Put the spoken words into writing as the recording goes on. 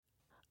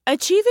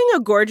Achieving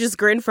a gorgeous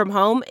grin from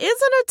home isn't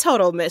a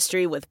total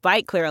mystery with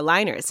Bite Clear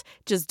aligners.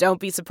 Just don't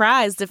be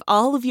surprised if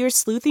all of your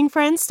sleuthing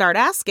friends start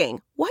asking,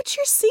 "What's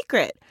your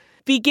secret?"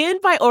 Begin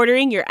by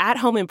ordering your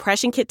at-home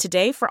impression kit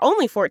today for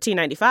only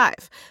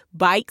 $14.95.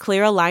 Bite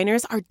Clear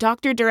aligners are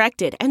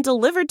doctor-directed and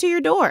delivered to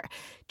your door.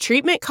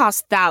 Treatment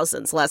costs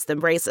thousands less than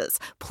braces.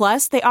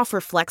 Plus, they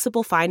offer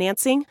flexible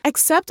financing,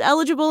 accept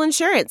eligible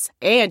insurance,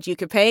 and you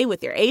can pay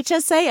with your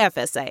HSA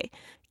FSA.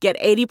 Get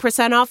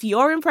 80% off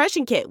your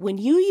impression kit when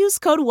you use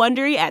code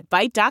WONDERY at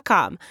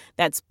Byte.com.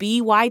 That's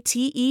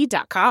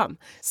BYTE.com.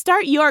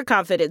 Start your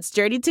confidence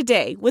journey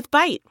today with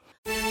Byte.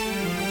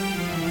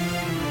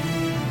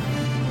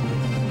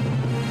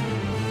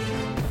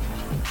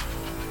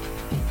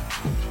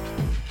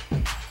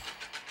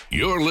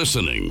 You're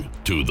listening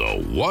to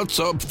the What's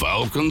Up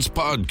Falcons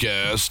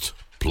podcast,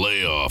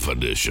 Playoff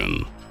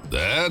Edition.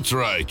 That's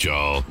right,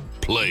 y'all.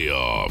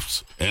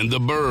 Playoffs. And the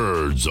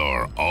birds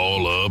are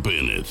all up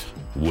in it.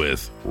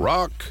 With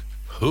Rock,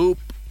 Hoop,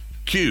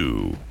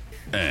 Q,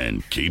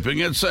 and keeping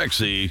it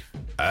sexy,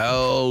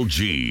 Al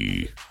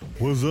G.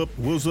 What's up,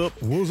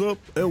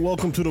 and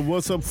welcome to the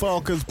What's Up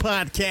Falcons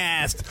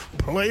podcast,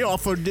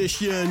 playoff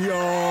edition,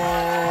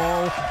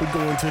 y'all. We're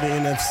going to the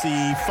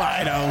NFC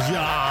Finals,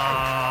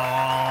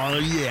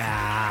 y'all.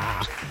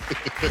 Yeah.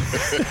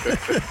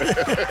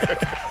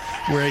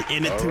 We're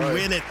in it to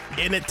win it,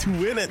 in it to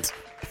win it.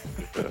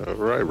 All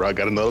right, I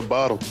got another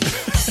bottle.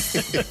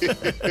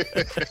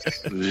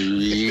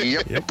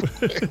 Yep.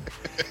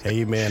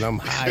 Hey, man, I'm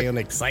high on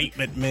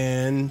excitement,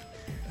 man.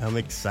 I'm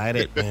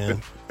excited,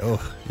 man. Oh,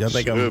 y'all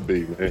think should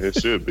be, man.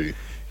 It should be.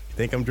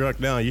 Think I'm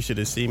drunk now? You should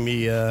have seen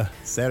me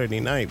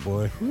Saturday night,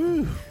 boy.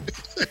 Woo.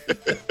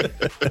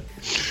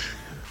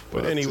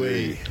 But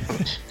anyway,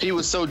 he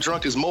was so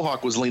drunk his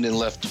mohawk was leaning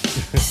left.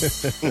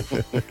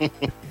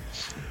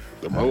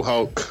 The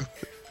mohawk.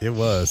 It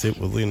was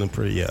leaning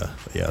pretty, yeah,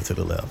 to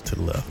the left.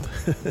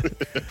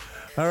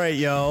 All right,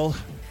 y'all.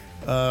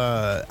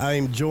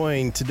 I'm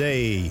joined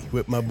today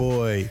with my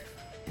boy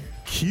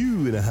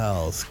Q in the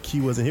house.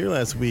 Q wasn't here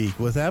last week.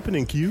 What's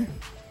happening, Q?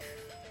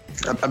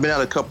 I've been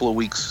out a couple of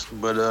weeks,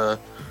 but I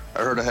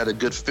heard I had a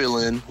good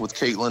fill-in with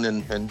Caitlin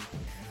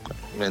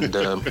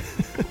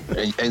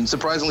and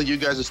surprisingly, you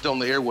guys are still on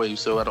the airwaves,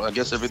 so I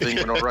guess everything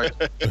went all right.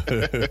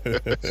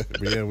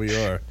 Yeah, we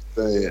are.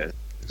 Yeah.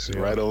 It's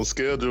right on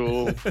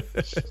schedule.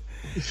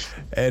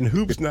 And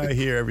Hoop's not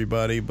here,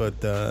 everybody, but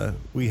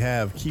we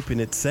have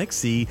keeping it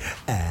sexy,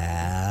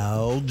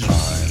 Al G.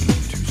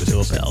 Hey,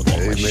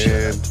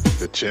 man,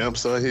 the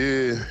champs are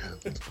here.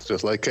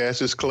 Just like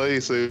Cassius Clay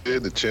said,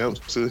 the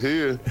champs are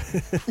here.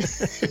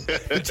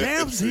 The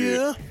champs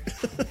here.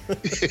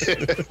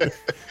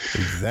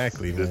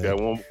 Exactly, man. Just got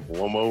one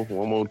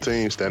more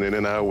team standing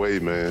in our way,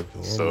 man.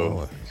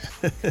 So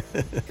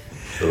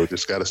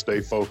just got to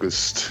stay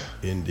focused.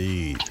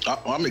 Indeed.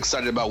 I'm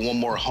excited about one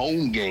more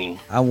home game.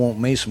 I want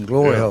me some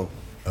glory hole.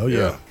 Oh,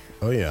 yeah.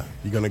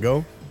 You going to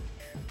go?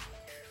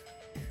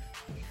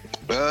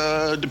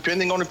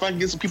 Depending on if I can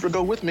get some people to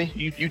go with me.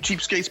 You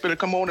cheapskates better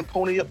come on and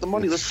pony up the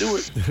money. Let's do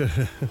it.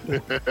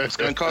 It's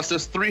going to cost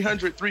us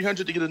 $300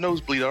 to get a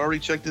nosebleed. I already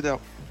checked it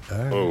out.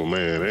 Right. Oh,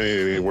 man,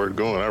 it ain't worth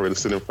going. I'd rather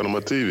sit in front of my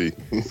TV.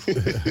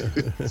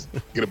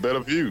 Get a better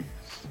view.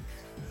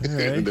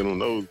 Right. Than on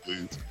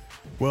nosebleeds.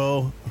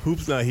 Well,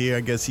 Hoop's not here.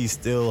 I guess he's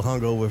still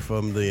hungover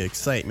from the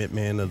excitement,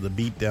 man, of the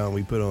beatdown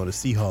we put on the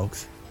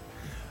Seahawks.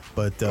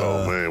 But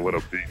oh, man, what a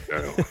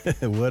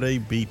beatdown. What a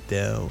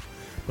beatdown.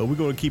 But we're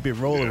going to keep it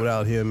rolling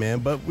without him, man.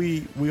 But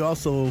we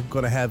also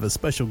going to have a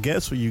special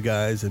guest for you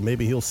guys, and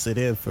maybe he'll sit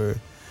in for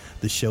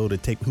the show to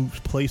take Hoop's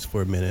place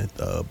for a minute.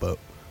 But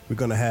we're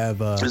going to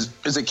have... Is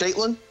it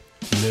Caitlin?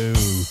 No,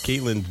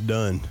 Caitlin's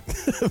done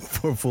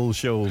for full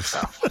shows.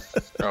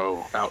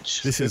 Oh,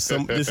 ouch. This is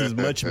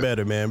much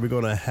better, man. We're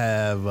going to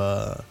have...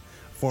 the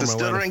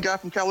stuttering guy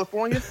from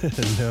California?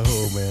 No,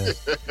 man.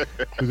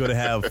 We're going to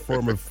have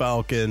former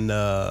Falcon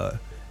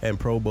and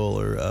Pro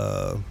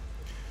Bowler...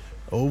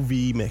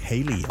 O.V.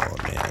 McHaley on,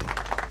 man.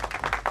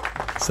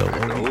 So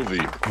O.V.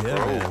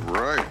 Yeah,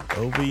 right.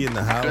 O.V. in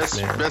the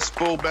house, man. Best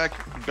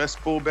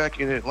fullback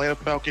in Atlanta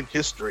Falcon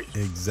history.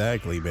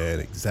 Exactly, man.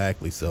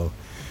 Exactly. So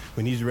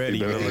when he's ready,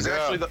 man. He's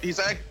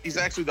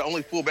actually the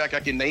only fullback I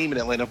can name in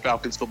Atlanta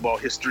Falcons football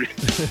history.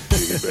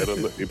 He better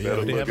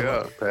look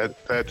out.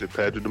 Patrick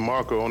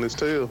DeMarco on his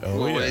tail.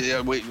 Oh,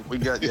 yeah. We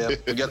got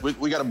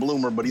a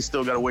bloomer, but he's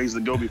still got a ways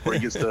to go before he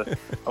gets to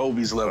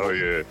Ovi's level.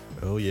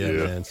 Oh yeah,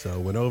 man. So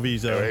when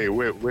Ovi's hey,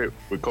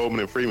 with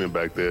Coleman and Freeman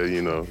back there,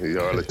 he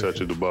hardly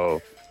touches the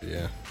ball.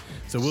 Yeah.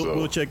 So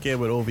we'll check in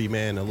with Ovi,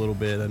 man, a little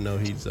bit. I know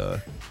he's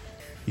a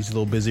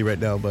little busy right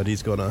now, but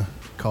he's gonna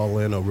call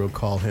in, or we'll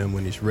call him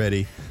when he's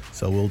ready.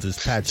 So we'll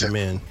just patch him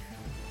in.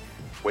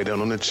 Way down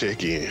on the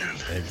check-in.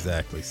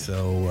 Exactly.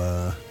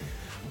 So,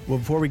 well,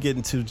 before we get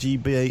into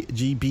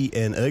GB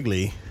and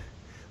Ugly,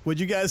 what'd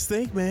you guys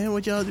think, man?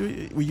 What y'all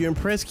do? Were you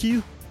impressed,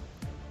 Q?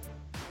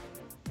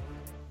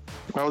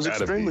 I was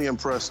extremely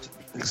impressed.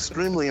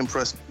 Extremely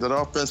impressed. That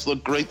offense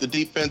looked great. The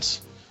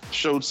defense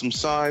showed some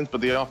signs,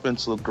 but the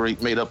offense looked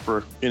great, made up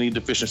for any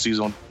deficiencies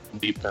on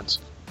defense.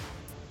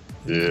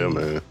 Yeah,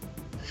 man.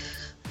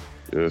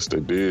 Yes, they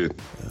did.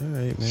 All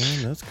right,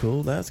 man. That's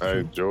cool. That's cool. I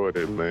enjoyed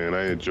it, man.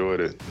 I enjoyed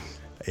it.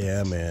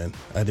 Yeah, man.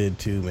 I did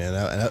too,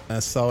 man. I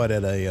saw it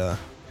at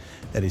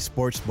a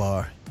sports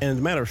bar. And as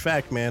a matter of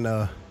fact, man,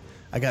 I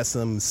got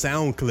some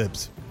sound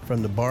clips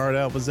from the bar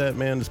that I was at,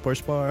 man, the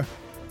sports bar.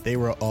 They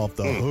were off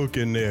the hook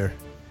in there.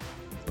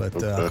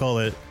 But I call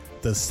it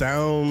the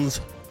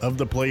Sounds of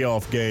the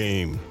Playoff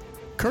Game,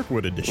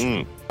 Kirkwood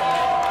edition.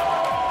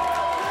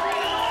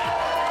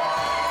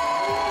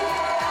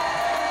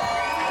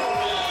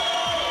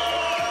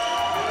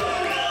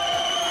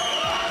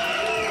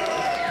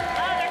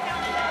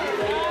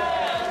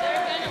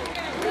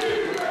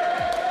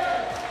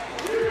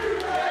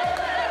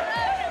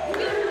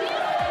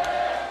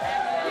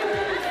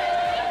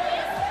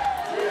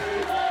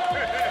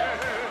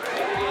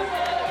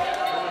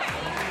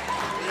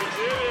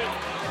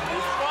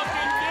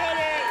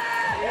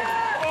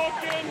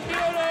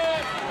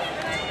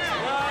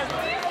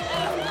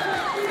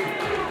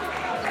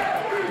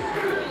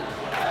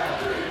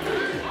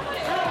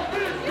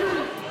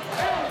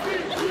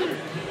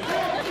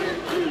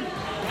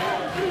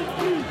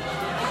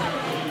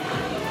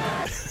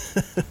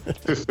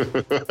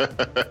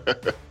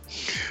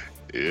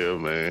 Yeah,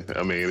 man.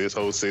 I mean, this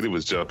whole city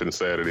was jumping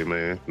Saturday,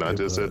 man. Not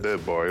just at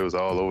that bar. It was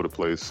all over the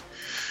place.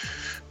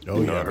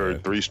 Oh, yeah, I heard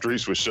man. 3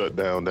 streets were shut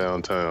down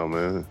downtown,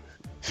 man.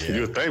 Yeah.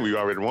 You would think we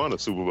already won a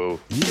Super Bowl.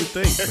 You would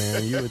think,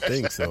 man. You would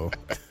think so.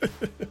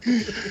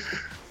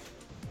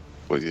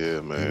 But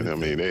yeah, man. I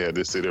mean, they had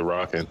this city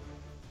rocking.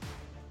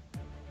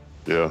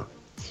 Yeah.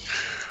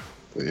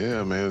 But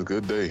yeah, man. It's a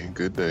good day.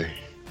 Good day.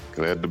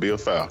 Glad to be a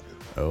Falcon.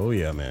 Oh,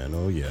 yeah, man.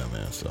 Oh, yeah,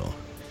 man. So,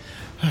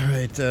 all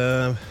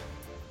right.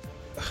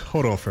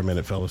 Hold on for a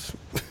minute, fellas.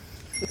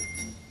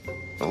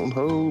 On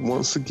hold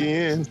once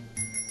again.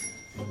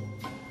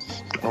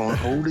 On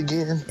hold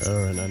again.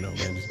 All right, I know,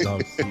 man. This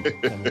dog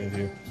keep coming in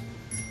here.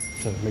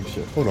 Trying to make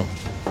sure. Hold on.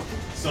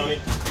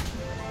 Sonny,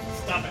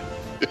 stop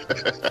it.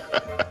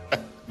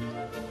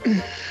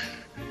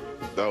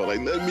 Dog,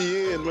 like, let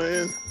me in,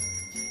 man.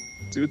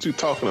 See what you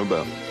talking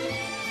about.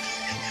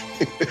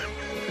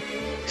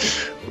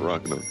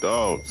 Rocking them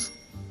dogs.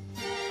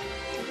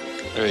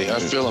 Hey, I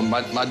feel him.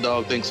 My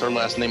dog thinks her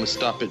last name is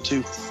Stop It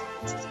too.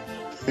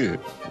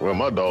 Well,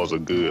 my dogs are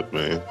good,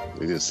 man.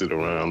 They just sit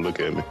around, look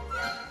at me.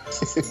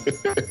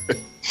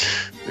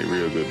 They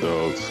real good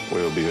dogs,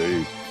 well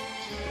behaved.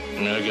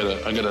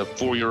 I got a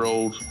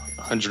 4-year-old,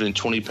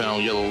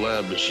 120-pound yellow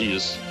lab, but she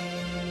just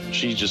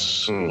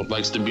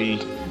likes to be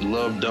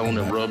loved on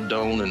and rubbed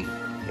on and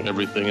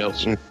everything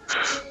else. Yeah,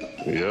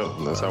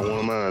 that's how one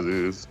of mine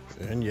is.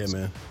 And yeah,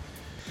 man.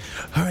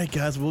 All right,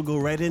 guys, we'll go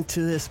right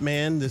into this,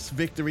 man. This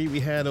victory we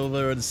had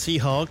over the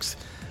Seahawks,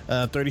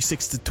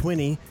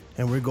 36-20,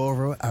 and we'll go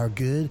over our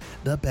good,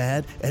 the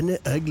bad, and the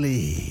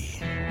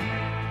ugly.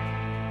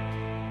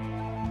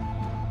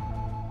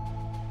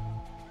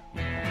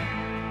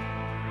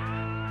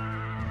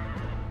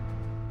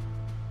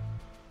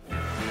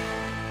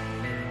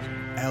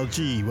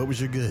 LG, what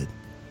was your good?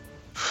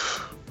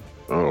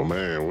 Oh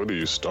man, where do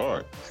you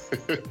start?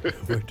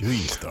 Where do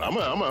you start? I'm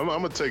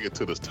gonna take it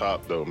to the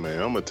top though,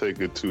 man. I'm gonna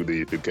take it to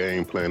the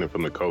game planning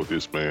from the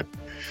coaches, man.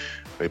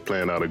 They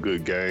planned out a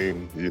good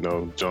game,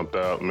 jumped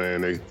out,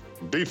 man. They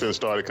defense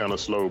started kind of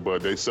slow,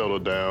 but they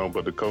settled down.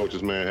 But the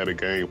coaches, man, had a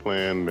game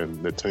plan,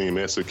 and the team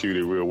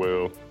executed real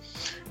well.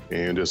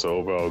 And just an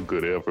overall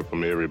good effort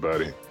from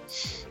everybody,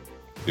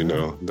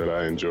 that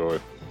I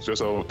enjoyed.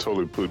 Just a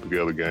totally put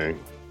together game.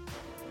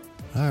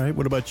 All right,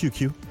 what about you,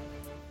 Q?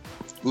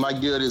 My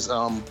good is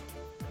I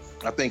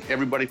think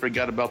everybody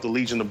forgot about the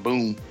Legion of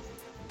Boom.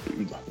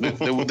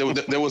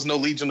 There was no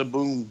Legion of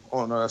Boom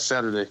on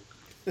Saturday.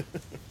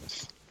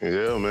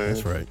 Yeah, man.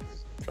 That's right.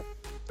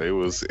 They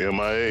was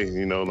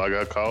MIA, like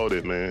I called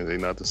it, man. They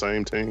not the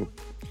same team.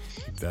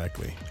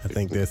 Exactly. I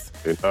think this.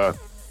 All right.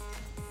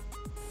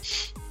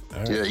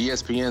 Yeah,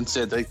 ESPN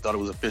said they thought it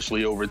was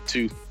officially over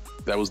too.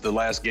 That was the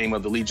last game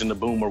of the Legion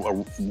of Boom, or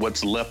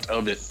what's left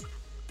of it.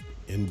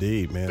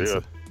 Indeed, man.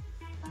 Yeah.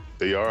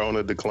 They are on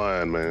a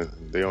decline, man.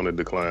 They on a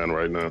decline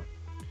right now.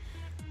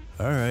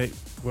 All right.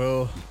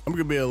 Well, I'm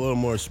going to be a little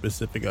more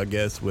specific, I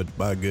guess, with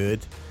my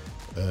good.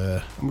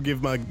 I'm going to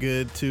give my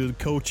good to the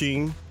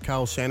coaching,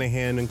 Kyle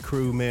Shanahan and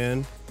crew,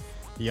 man.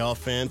 The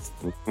offense.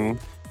 Mm-hmm.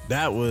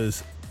 That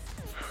was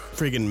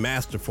friggin'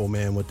 masterful,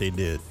 man, what they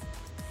did.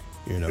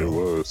 It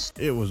was.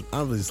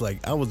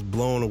 I was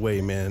blown away,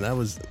 man.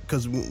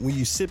 Because when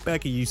you sit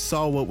back and you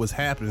saw what was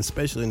happening,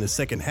 especially in the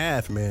second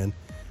half, man,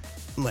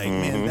 I'm like,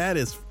 man, that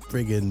is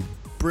friggin'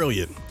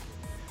 brilliant.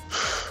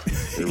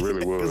 It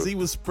really was. Because he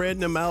was spreading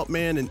them out,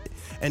 man,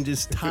 and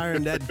just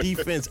tiring that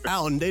defense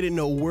out, and they didn't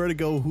know where to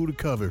go, who to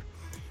cover.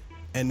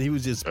 And he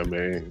was just... I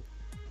mean,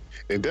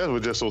 and that's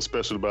what's just so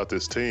special about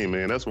this team,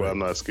 man. That's why I'm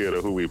not scared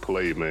of who we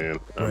play, man.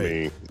 I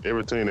mean,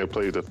 every team that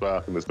plays the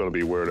Falcons is going to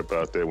be worried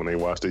about that when they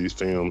watch these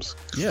films.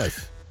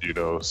 Yes.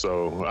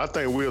 So I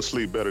think we'll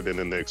sleep better than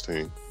the next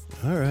team.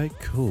 All right,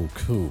 cool,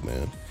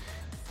 man.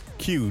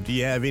 Q, do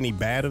you have any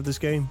bad of this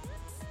game?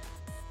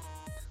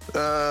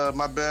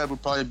 My bad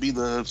would probably be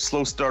the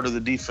slow start of the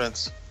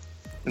defense.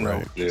 You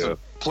know, it's a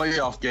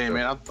playoff game,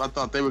 man. I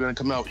thought they were going to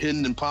come out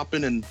hitting and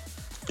popping and,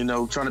 you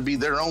know, trying to be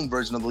their own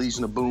version of the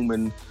Legion of Boom.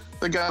 And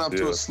they got off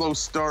to a slow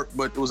start,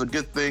 but it was a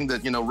good thing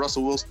that, you know,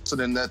 Russell Wilson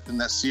and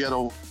that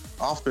Seattle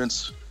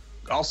offense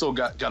also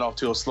got off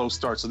to a slow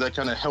start. So that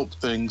kind of helped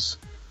things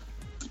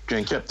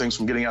and kept things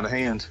from getting out of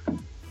hand.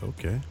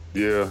 Okay.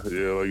 Yeah,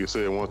 like you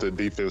said, once the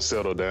defense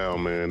settled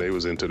down, man, they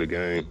was into the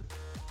game.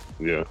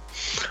 Yeah,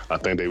 I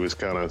think they was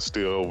kind of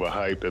still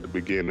overhyped at the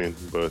beginning,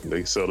 but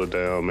they settled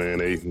down, man.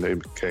 They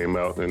came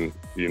out and,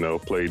 you know,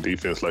 played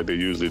defense like they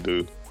usually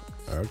do.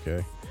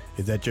 Okay.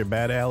 Is that your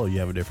bad, Al, or you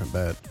have a different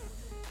bad?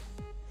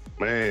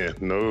 Man,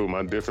 no,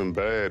 my different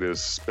bad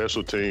is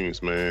special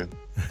teams, man.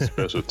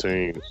 Special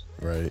teams.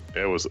 Right.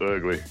 That was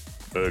ugly,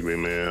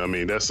 man. I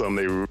mean, that's something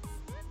they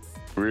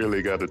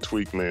really got to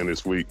tweak, man,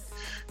 this week.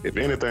 If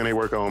anything they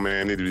work on,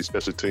 man, need to be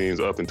special teams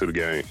up into the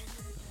game.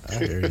 I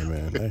hear you,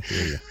 man. I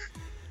hear you.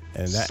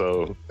 And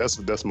so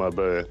that's my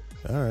bad.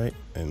 All right,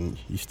 and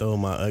you stole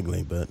my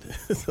ugly, but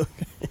it's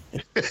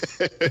okay.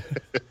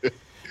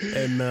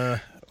 And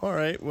all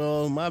right,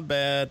 well, my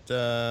bad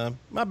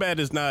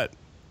is not.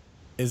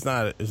 It's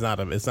not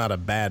a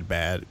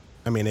bad.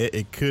 I mean,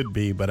 it could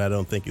be, but I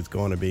don't think it's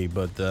going to be.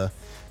 But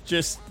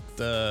just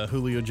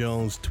Julio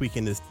Jones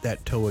tweaking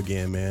that toe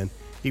again, man.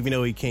 Even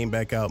though he came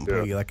back out and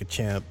played like a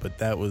champ,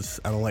 but I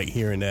don't like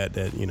hearing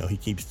that you know he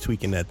keeps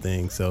tweaking that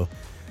thing. So.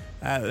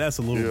 That's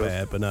a little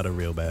bad, but not a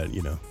real bad,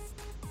 you know.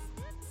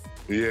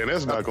 Yeah, and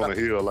that's not going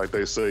to heal, like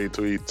they say,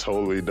 till he's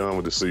totally done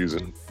with the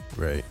season.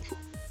 Right.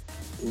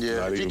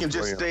 Yeah, if he can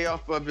just stay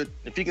off of it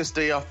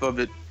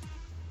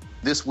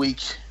this week,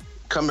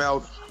 come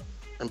out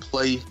and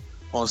play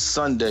on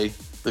Sunday,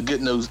 the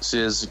good news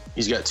is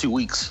he's got 2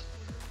 weeks.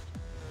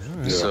 All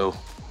right. So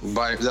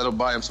that'll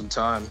buy him some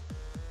time.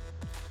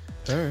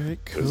 All right,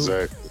 cool.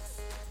 Exactly.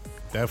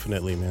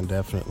 Definitely, man,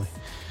 definitely.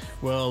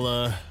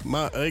 Well,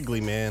 my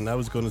ugly, man, I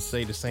was going to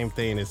say the same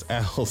thing as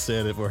Al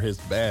said it for his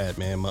bad,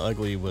 man. My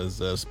ugly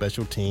was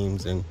special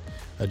teams, and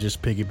I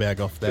just piggyback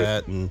off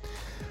that and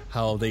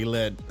how they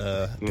let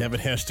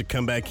Devin Hester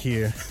come back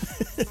here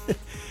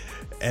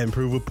and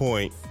prove a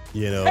point,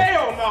 you know.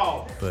 Hell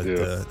no!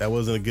 But that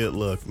wasn't a good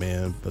look,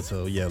 man. But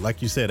so, yeah,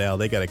 like you said, Al,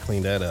 they got to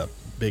clean that up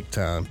big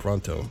time,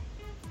 pronto.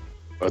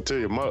 I tell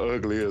you, my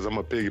ugly is I'm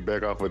going to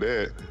piggyback off of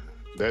that.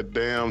 That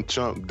damn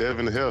chump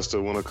Devin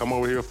Hester want to come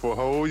over here for a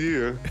whole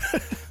year,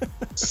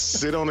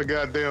 sit on the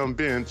goddamn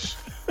bench,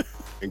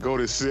 and go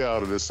to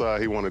Seattle to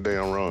decide he want a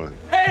damn run.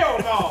 Hell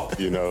no!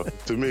 You know,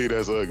 to me,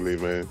 that's ugly,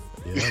 man.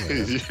 Yeah,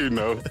 man. You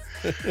know,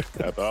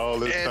 after all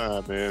this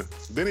time, man.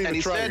 Didn't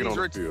even try to get on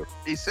the field.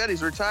 He said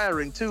he's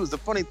retiring, too, is the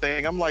funny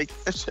thing. I'm like,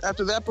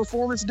 after that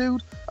performance,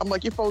 dude, I'm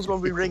like, your phone's going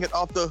to be ringing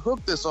off the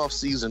hook this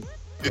offseason.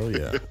 Oh,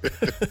 yeah.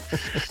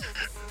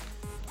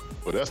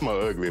 But that's my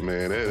ugly,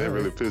 man. That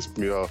really pissed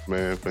me off,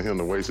 man, for him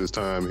to waste his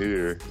time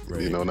here.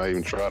 Right. You know, not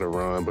even try to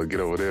run, but get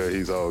over there,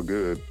 he's all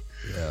good.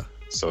 Yeah.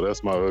 So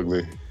that's my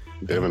ugly,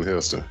 Devin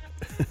Hester.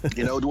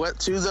 You know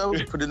what, too, though?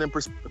 Put it in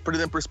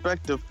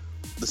perspective.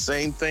 The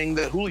same thing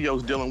that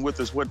Julio's dealing with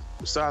is what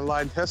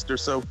sidelined Hester.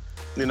 So,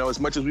 you know, as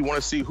much as we want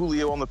to see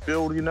Julio on the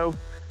field, you know,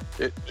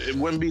 it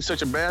wouldn't be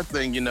such a bad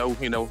thing, you know,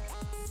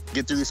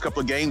 get through these couple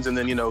of games and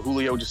then, you know,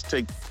 Julio just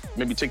take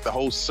the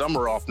whole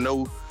summer off.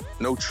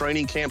 No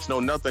training camps, no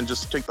nothing.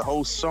 Just take the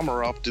whole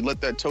summer off to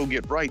let that toe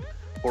get right,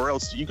 or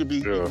else you could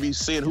be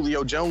seeing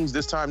Julio Jones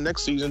this time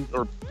next season,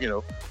 or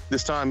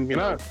this time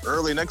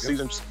early next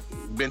season.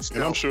 Benched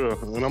and I'm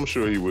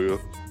sure he will.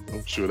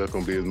 I'm sure that's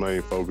gonna be his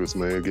main focus,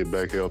 man. Get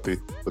back healthy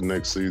for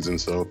next season.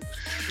 So,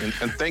 and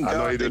thank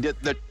God they did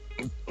that.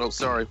 Oh,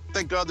 sorry.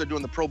 Thank God they're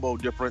doing the Pro Bowl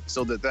different,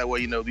 so that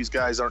way these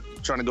guys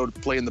aren't trying to go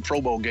to play in the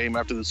Pro Bowl game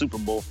after the Super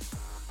Bowl.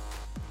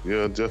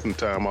 Yeah, Justin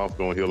time off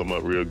gonna heal him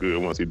up real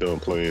good once he's done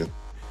playing.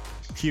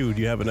 Q,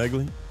 do you have an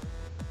ugly?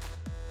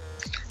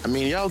 I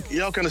mean, y'all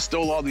kind of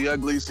stole all the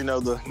uglies.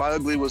 My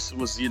ugly was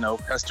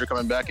Hester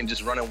coming back and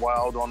just running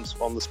wild on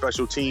the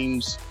special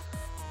teams.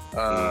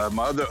 My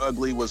other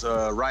ugly was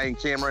Ryan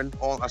Cameron.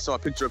 I saw a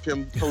picture of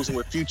him posing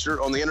with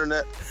Future on the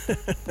internet.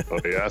 Oh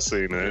yeah, I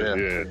seen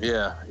that.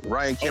 Yeah.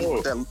 Ryan Cameron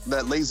with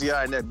that lazy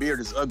eye and that beard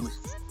is ugly.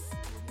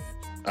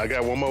 I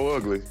got one more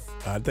ugly.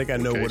 I think I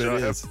know what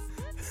it is.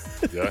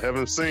 Y'all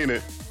haven't seen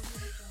it.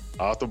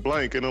 Arthur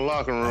Blank in the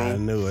locker room. I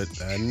knew it.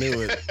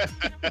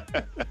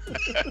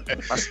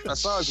 I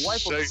saw his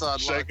wife on the sideline.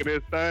 Shaking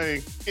his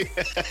thing.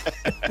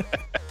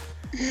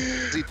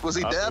 Was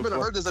he dabbing? I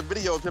heard there's a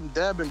video of him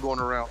dabbing going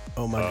around.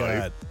 Oh, my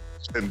God.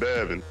 And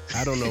dabbing.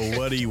 I don't know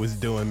what he was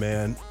doing,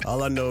 man.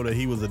 All I know that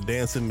he was a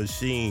dancing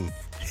machine.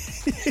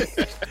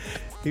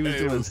 He was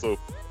doing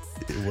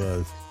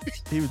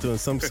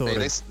some sort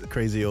of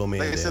crazy old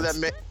man dance.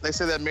 They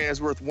say that man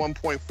is worth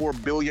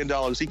 $1.4 billion.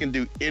 He can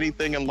do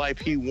anything in life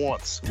he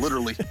wants,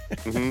 literally.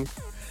 Mm-hmm.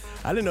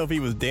 I didn't know if he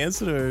was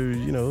dancing or,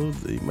 he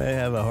might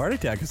have a heart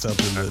attack or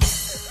something.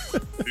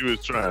 But he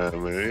was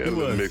trying, man. He had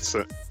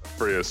a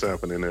Fred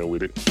Sanford in there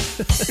with it.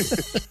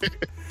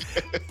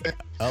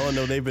 I don't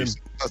know. They've been.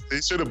 He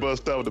should have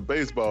bust out with the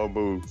baseball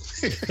move.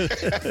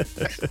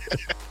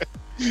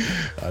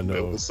 I know.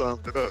 That was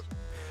summed it up.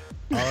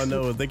 All I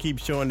know is they keep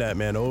showing that,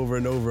 man, over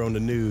and over on the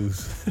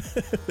news.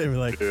 They were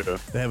like, they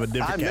have a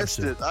different caption. I missed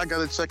it. I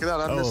gotta check it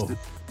out. I missed it.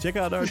 Check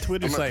out our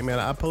Twitter site, man.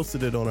 I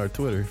posted it on our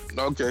Twitter.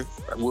 Okay,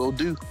 will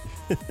do.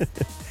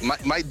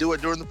 might do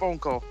it during the phone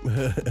call.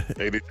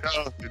 Hey, did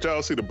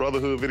y'all see the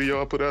Brotherhood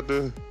video I put out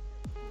there?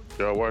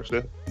 Y'all watch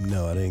that?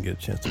 No, I didn't get a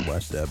chance to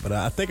watch that, but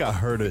I think I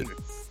heard it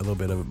a little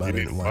bit of it, but I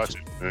didn't watch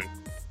it. Man.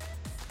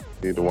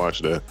 You need to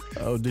watch that.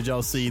 Oh, did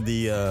y'all see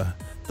the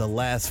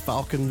last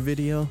Falcon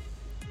video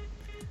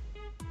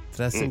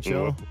that I sent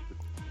y'all?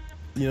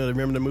 You know,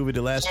 remember the movie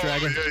The Last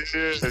Dragon?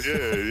 Yeah.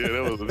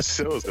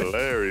 That was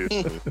hilarious.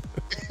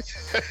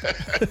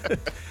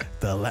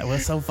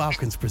 What's so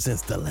Falcons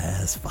presents The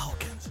Last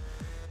Falcons.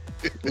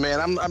 Man,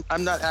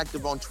 I'm not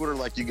active on Twitter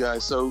like you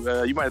guys,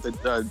 so you might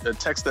have to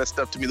text that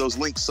stuff to me. Those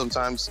links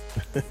sometimes.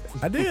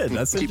 I did.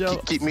 I sent y'all.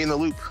 Keep me in the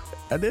loop.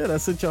 I did. I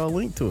sent y'all a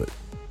link to it.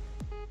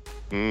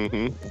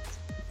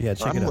 Yeah,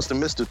 check it out. I must have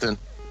missed it then.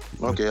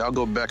 Okay, I'll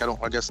go back.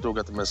 I guess still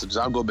got the messages.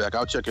 I'll go back.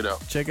 I'll check it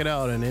out. Check it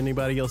out, and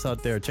anybody else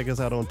out there, check us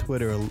out on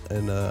Twitter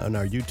and on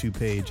our YouTube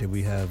page, and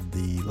we have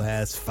the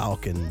Last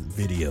Falcon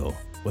video.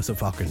 What's a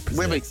Falcon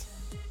presents?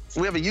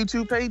 We have a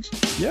YouTube page?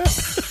 Yeah.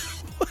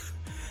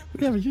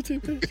 We have a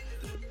YouTube page?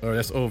 Oh,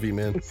 that's Ovi,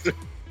 man.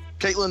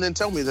 Caitlin didn't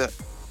tell me that.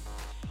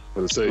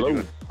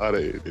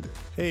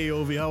 Hey,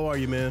 Ovi, how are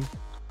you, man?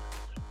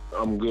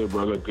 I'm good,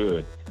 brother.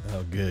 Good.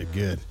 Oh,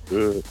 good.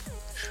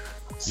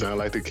 Sound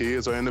like the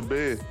kids are in the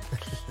bed.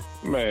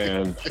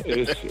 Man,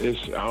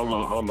 it's I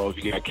don't know if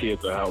you got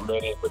kids or how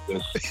many, but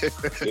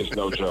it's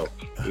no joke.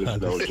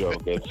 It's no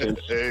joke. And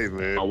since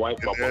man. my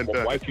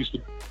wife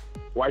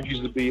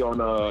used to be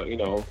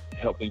on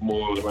helping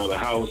more around the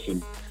house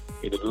and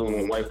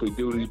doing wifely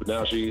duties, but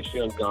now she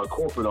ain't gone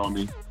corporate on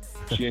me.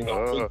 She ain't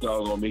gone big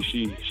dog on me.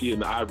 She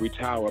in the ivory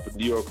tower up in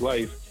New York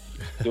Life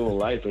doing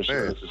life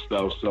insurance and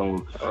stuff.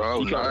 So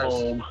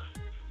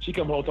she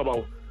come home talking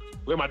about,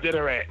 where my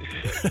dinner at?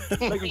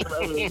 I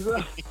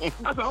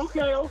said,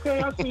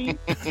 okay, I see.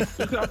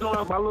 I'm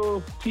doing my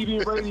little TV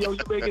and radio.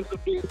 You making some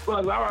big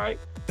buzz. All right.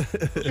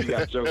 She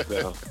got jokes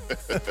now.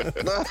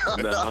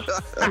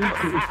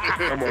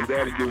 I'm on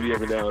daddy duty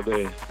every now and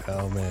then.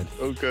 Oh, man.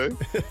 Okay.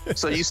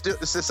 So it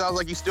sounds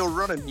like you still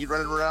running. You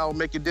running around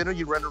making dinner.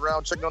 You running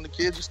around checking on the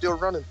kids. You still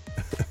running.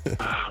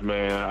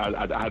 Man,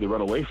 I had to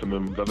run away from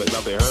them. Now they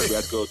heard me. I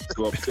had to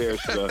go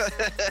upstairs to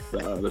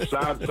the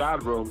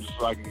side room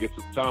so I can get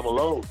some time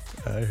alone.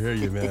 I hear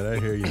you, man. I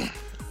hear you.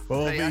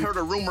 Well, hey, I heard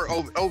a rumor.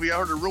 Ovi, I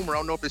heard a rumor. I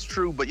don't know if it's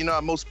true, but you know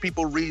how most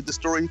people read the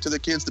story to the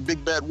kids, The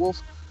Big Bad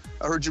Wolf?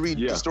 I heard you read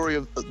the story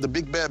of the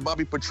big bad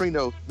Bobby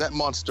Petrino, that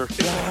monster.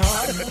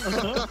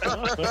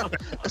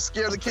 I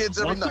scare the kids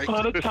every night.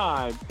 Once upon a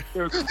time,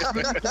 there was a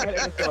big bad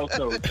NFL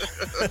coach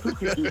who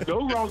could do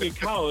no wrong in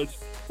college,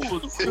 who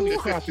was really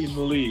crappy in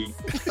the league.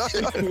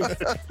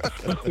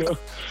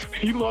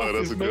 He lost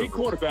his main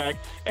quarterback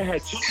and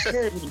had two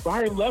characters,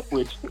 Byron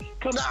Leftwich,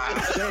 come to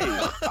the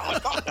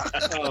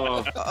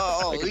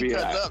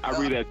day. I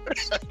read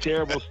that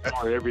terrible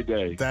story every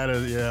day. That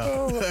is,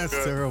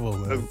 that's terrible,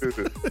 man.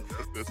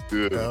 That's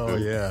good. Oh,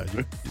 yeah.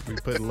 You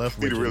put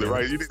Leftwich. You need to really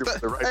write. You need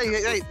to write.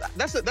 Hey,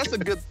 that's a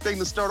good thing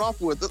to start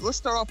off with. Let's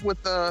start off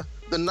with the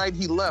night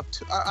he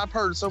left. I've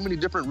heard so many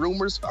different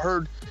rumors. I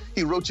heard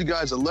he wrote you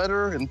guys a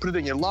letter and put it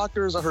in your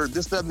lockers. I heard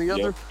this, that, and the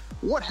other.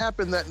 What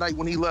happened that night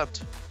when he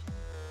left?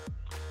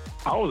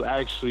 I was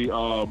actually, I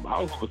was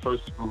one of the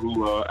first people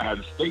who had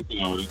a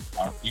statement on it.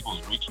 People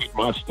was retweeting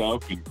my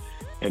stuff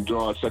and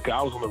drawing stuff.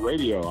 I was on the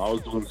radio. I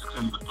was doing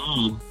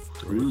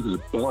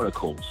the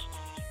articles.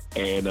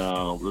 And it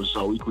was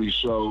a weekly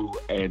show,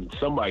 and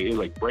somebody, it was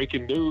like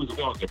breaking news. We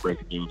don't get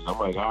breaking news. I'm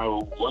like,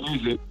 what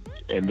is it?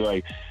 And they're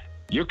like,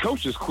 your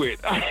coach just quit.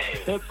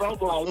 So I'm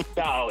like,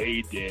 no,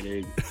 he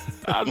didn't.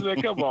 I was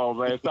like, come on,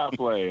 man, stop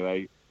playing.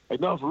 Like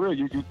no, for real,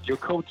 your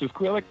coach just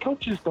quit. Like,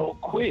 coaches don't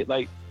quit.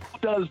 Like, who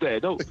does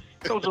that?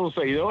 Coaches don't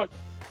say, you know what?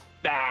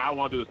 Nah, I don't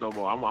want to do this no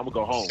more. I'm gonna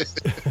go home.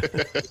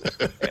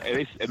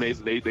 and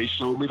they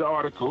showed me the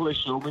article. They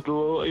showed me the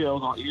little, it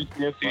was on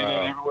ESPN,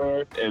 CNN,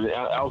 everywhere. And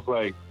I was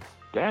like,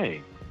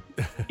 dang.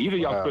 Either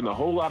y'all spend a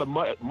whole lot of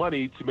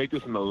money to make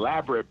this an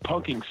elaborate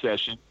punking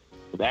session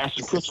with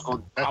Ashton Kutcher going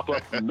to pop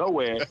up from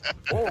nowhere,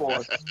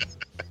 or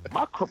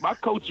my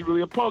coach is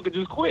really a punk and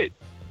just quit.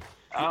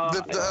 I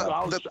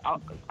was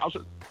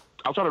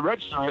trying to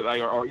register it, like,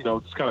 or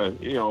just kind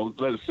of,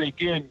 let it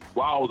sink in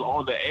while I was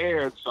on the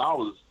air. So I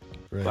was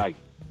like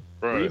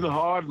breathing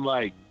hard and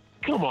like,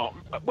 come on,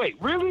 wait,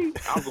 really?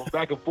 I was going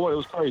back and forth. It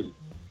was crazy.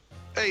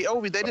 Hey,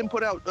 Ovi, they didn't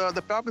put out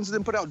the Falcons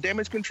didn't put out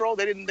damage control.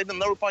 They didn't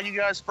notify you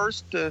guys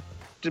first to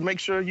make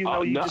sure you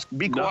just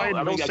be quiet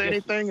and don't say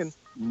anything. And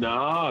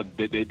no,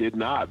 they did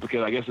not,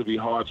 because I guess it'd be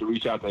hard to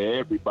reach out to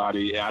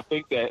everybody. And I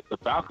think that the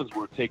Falcons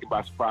were taken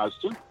by surprise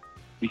too,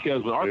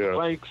 because when Arthur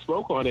Blank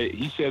spoke on it,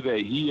 he said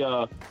that he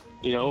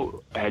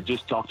had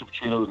just talked to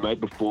Petrino the night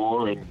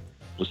before, and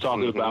was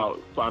talking about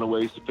finding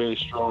ways to finish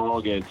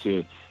strong and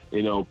to,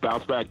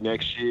 bounce back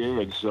next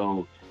year. And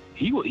so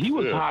he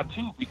was hot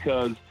too,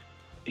 because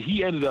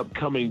he ended up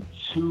coming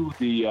to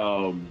the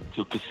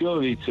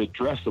facility to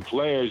address the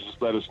players,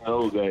 just let us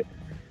know that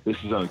this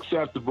is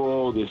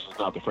unacceptable. This is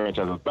not the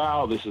franchise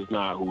about. This is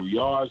not who we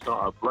are. It's not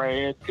our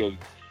brand. Because,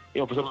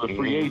 for some of the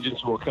free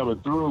agents who are coming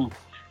through,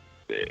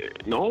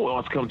 no one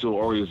wants to come to an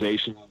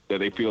organization that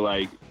they feel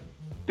like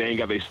they ain't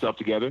got their stuff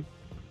together.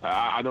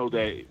 I know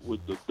that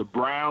with the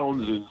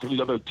Browns and some of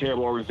these other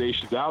terrible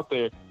organizations out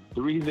there,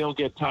 the reason they don't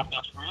get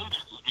top-notch free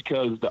agents is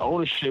because the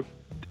ownership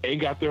ain't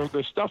got their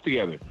stuff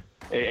together.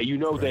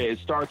 And that it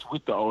starts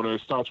with the owner,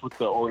 it starts with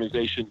the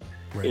organization.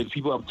 Right. If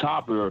people up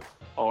top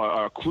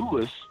are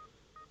clueless,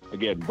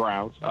 again,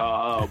 Browns,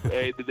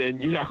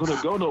 then you're not going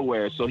to go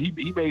nowhere. So he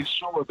made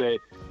sure that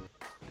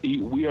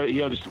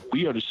we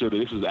understood that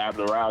this was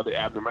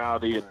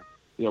abnormality, and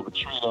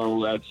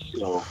Petrino, that's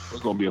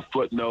it's going to be a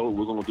footnote.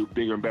 We're going to do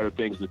bigger and better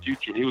things in the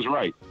future. And he was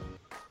right.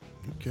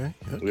 Okay.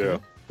 Yeah.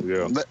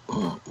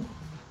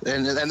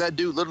 And that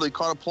dude literally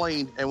caught a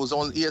plane and was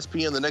on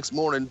ESPN the next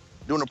morning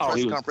doing a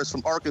press conference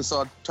from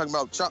Arkansas, talking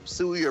about chop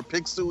suey or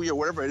pig suey or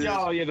whatever it is.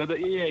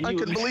 I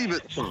couldn't believe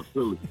it.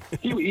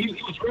 He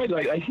was ready.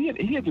 Like he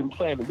had been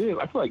planning this.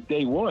 I feel like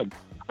day one.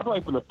 I feel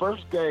like from the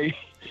first day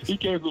he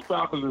came to the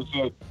Falcons and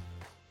said,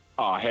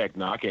 "Oh heck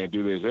no, I can't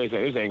do this. This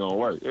ain't gonna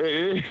work.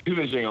 This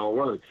ain't gonna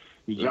work."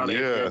 Johnny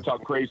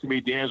talking crazy to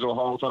me. D'Angelo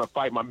Hall trying to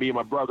fight me and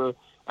my brother.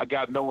 I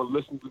got no one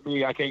listening to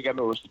me. I can't get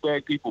no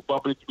respect. People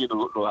bumping into me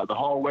in the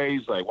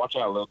hallways. Like, watch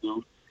out, little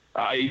dude.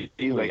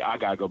 He's like, I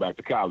gotta go back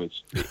to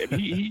college.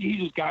 He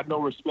just got no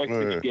respect.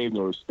 He gave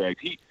no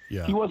respect. He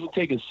wasn't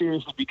taken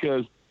seriously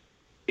because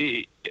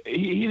he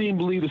didn't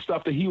believe the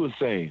stuff that he was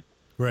saying.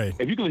 Right.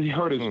 If you could have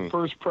heard his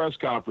first press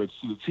conference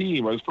to the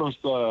team, or his first,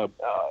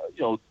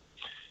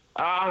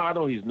 I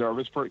know he's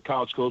nervous.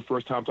 College coach,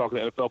 first time talking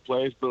to NFL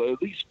players, but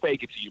at least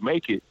fake it till you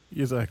make it.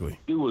 Exactly.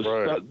 He was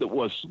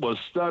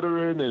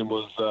stuttering and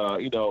was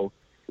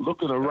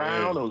looking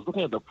around. I was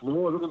looking at the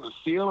floor, looking at the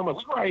ceiling. I'm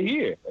like, we're right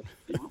here.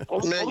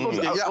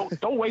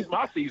 Don't waste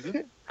my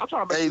season. I'm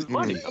trying to make this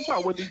money. I'm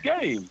trying to win these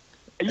games.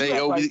 Hey,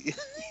 Obi.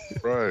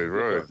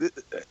 Right.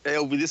 Hey,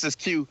 Obi, this is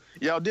Q.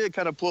 Y'all did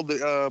kind of pull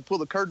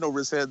the curtain over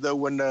his head, though,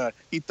 when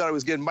he thought he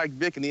was getting Mike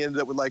Vick, and he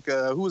ended up with,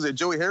 who was it,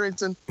 Joey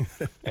Harrington?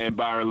 And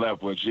Byron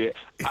Leftwich, yeah.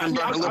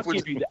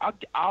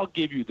 I'll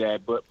give you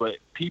that, but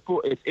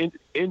people, it's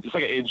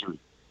like an injury.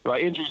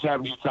 Like, injuries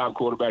happen to top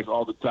quarterbacks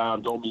all the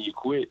time. Don't mean you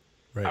quit.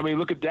 Right. I mean,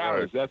 look at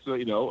Dallas. Right. That's a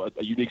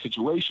unique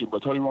situation.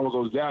 But Tony Romo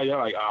goes down. You're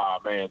like,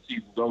 man,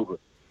 season's over.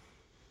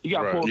 He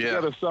got pulled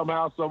together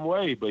somehow, some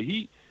way. But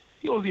he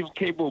wasn't even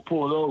capable of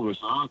pulling over.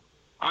 So I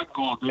can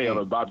go all day on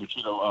a Bobby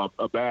Petrino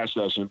a bash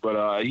session.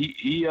 But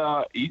he's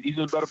in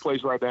a better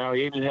place right now.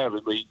 He ain't in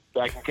heaven, but he's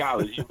back in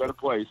college. He's in a better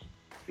place.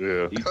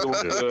 Yeah, he's doing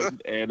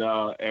good,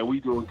 and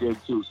we doing good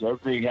too. So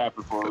everything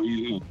happened for a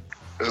reason.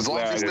 As long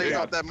as he stays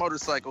off that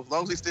motorcycle.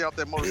 Oh,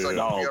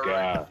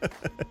 God.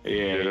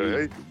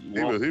 Yeah.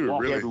 He was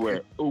really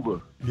everywhere.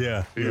 Uber.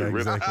 Yeah.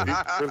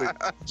 Exactly.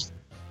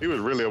 He was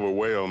really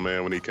overwhelmed,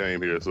 man, when he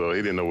came here. So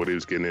he didn't know what he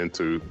was getting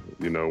into,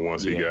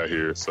 once he got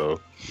here.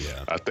 So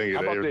I think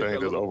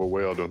everything just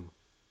overwhelmed him.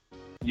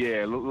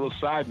 Yeah. A little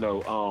side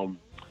note.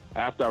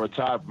 After I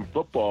retired from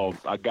football,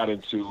 I got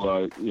into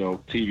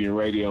TV and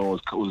radio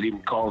and was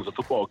even calling some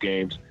football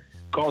games.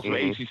 Called some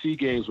ACC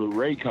games with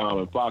Raycom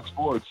and Fox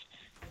Sports.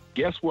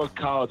 Guess what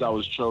college I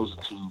was chosen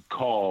to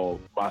call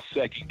my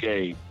second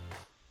game?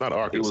 Not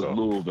Arkansas. It was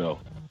Louisville.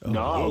 It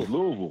was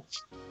Louisville.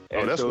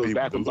 And that's so it was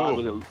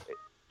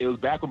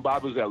back when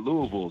Bobby was at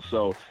Louisville.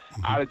 So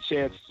I had a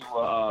chance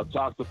to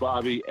talk to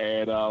Bobby,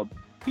 and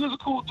he was a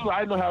cool dude. I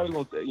didn't know how he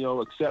was going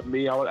to, accept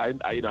me. I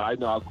know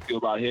how I feel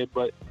about him,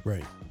 but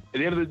at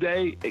the end of the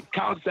day,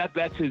 college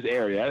that's his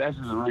area. That's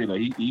his arena.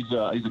 He's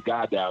a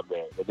guy down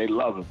there, and they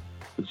love him.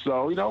 And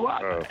so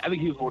I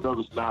think he was more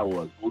nervous than I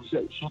was. We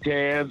shook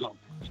hands.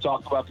 We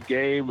talked about the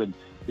game and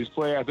his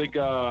player. I think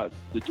the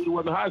dude who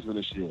won the Heisman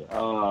this year.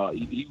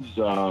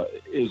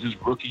 It was his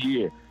rookie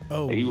year.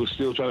 Oh. And he was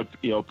still trying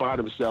to find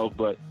himself,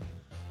 but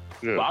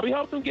Bobby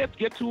helped him get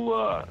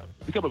to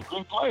become a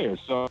good player.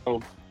 So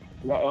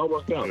it all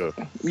worked out.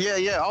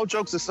 Yeah. All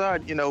jokes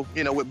aside,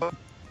 what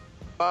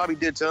Bobby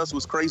did to us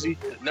was crazy.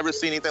 Never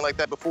seen anything like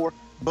that before.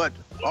 But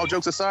all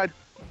jokes aside,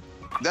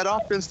 that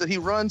offense that he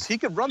runs, he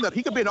could run that.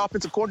 He could be an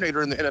offensive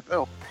coordinator in the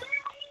NFL.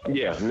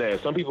 Yeah,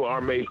 some people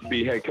aren't made to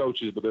be head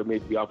coaches, but they're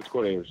made to be offensive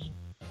coordinators.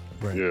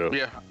 Right.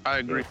 Yeah, I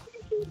agree.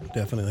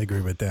 Definitely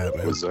agree with that,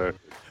 man. Exactly.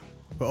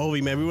 But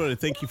Ovi, man, we want to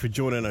thank you for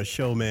joining our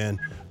show, man.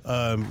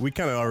 We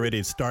kind of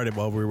already started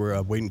while we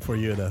were waiting for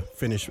you to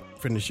finish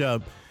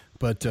up,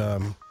 but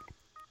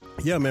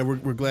yeah, man,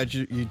 we're glad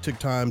you took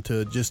time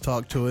to just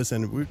talk to us,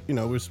 and we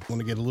just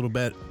want to get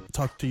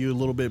talk to you a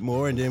little bit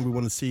more, and then we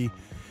want to see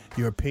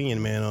your opinion,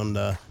 man, on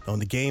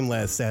the game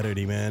last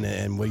Saturday, man,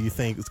 and what you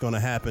think is going to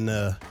happen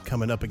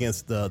coming up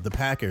against the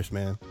Packers,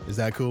 man. Is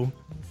that cool?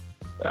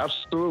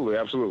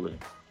 Absolutely.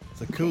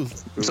 Cool.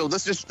 So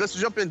let's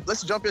jump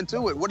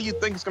into it. What do you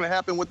think is going to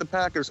happen with the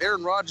Packers?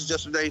 Aaron Rodgers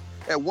yesterday,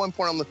 at one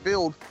point on the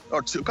field, or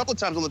a couple of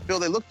times on the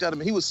field, they looked at him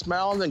and he was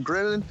smiling and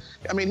grinning.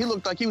 I mean, he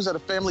looked like he was at a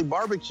family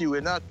barbecue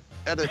and not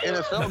at an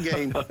NFL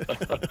game.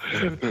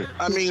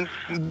 I mean,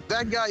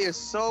 that guy is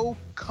so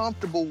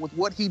comfortable with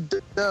what he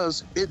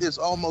does. It is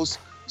almost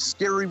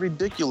scary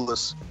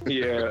ridiculous.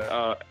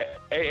 Yeah,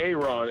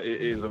 Aaron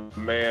is a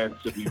man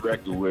to be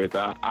reckoned with.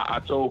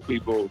 I told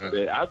people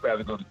that I'd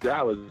rather go to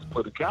Dallas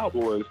for the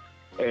Cowboys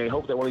and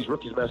hope that when these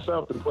rookies mess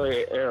up and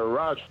play Aaron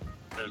Rodgers,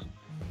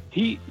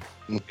 he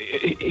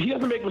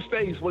doesn't make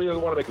mistakes when he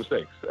doesn't want to make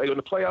mistakes. In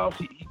the playoffs,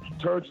 he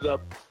turns it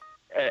up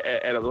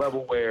at a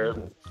level where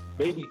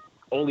maybe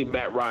only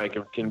Matt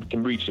Ryan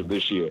can reach him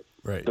this year.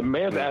 Right. The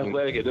man's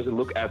athletic. It doesn't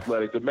look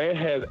athletic. The man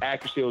has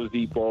accuracy on his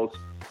deep balls.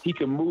 He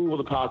can move in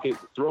the pocket,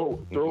 throw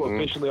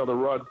efficiently on the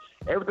run.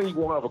 Everything you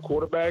want out of a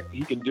quarterback,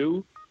 he can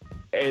do.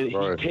 And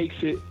he takes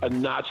it a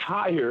notch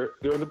higher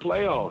during the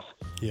playoffs.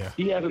 Yeah.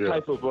 He has a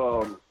type of,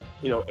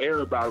 air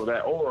about him,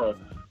 that aura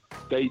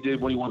that he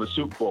did when he won the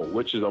Super Bowl,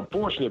 which is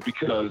unfortunate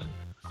because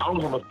I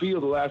was on the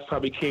field the last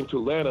time he came to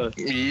Atlanta.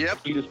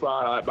 Yep. Beat us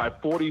by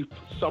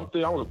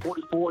 40-something. I was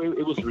 44.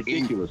 It was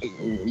ridiculous.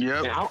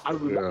 Yep.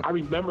 And I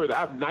remember that. I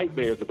have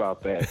nightmares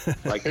about that.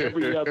 Like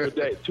every other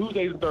day,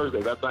 Tuesdays and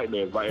Thursdays, I have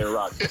nightmares about Aaron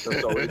Rodgers. So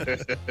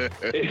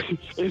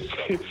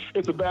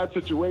it's a bad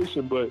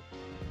situation, but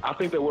I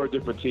think that we're a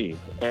different team.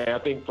 And I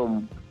think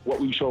from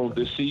what we've shown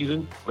this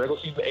season, regular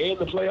season and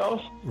the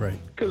playoffs, right?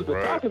 Because the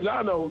Falcons,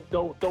 I know,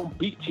 don't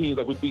beat teams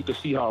like we beat the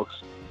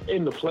Seahawks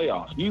in the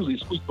playoffs. We usually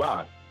squeak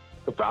by.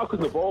 The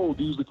Falcons of old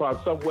usually find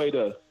some way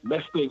to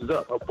mess things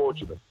up,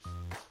 unfortunately.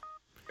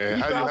 And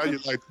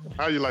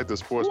how you like the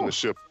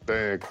sportsmanship of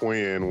Dan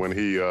Quinn when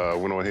he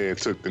went on here and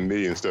took the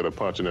knee instead of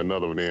punching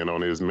another one in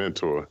on his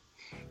mentor?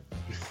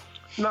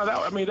 No,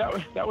 that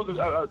was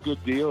a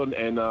good deal, and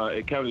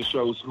it kind of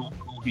shows who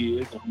he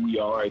is and who we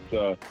are.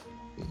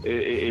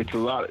 It's a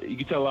lot. You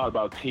can tell a lot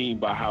about a team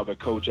by how the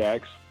coach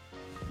acts.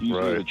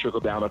 Usually the trickle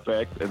down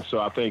effect, and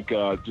so I think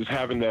just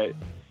having that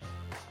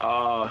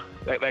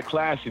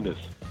classiness,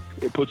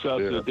 it puts us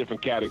in a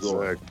different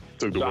category.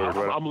 Exactly.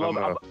 I'm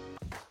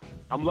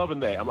loving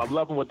that. I'm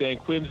loving what Dan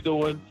Quinn's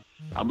doing.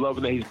 I'm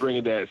loving that he's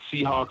bringing that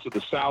Seahawks of the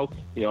South,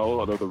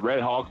 or the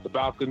Red Hawks, the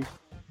Falcons.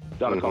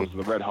 Donna calls them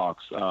the Red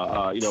Hawks.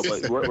 But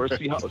we're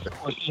Seahawks.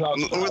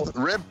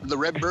 The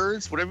Red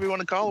Birds, whatever you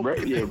want to call them.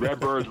 Red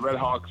Birds, Red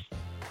Hawks.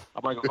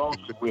 I'm like, oh,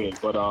 win.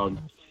 But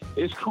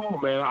it's cool,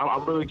 man.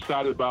 I'm really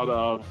excited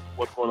about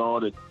what's going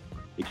on and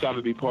excited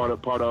to be part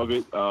of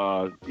it.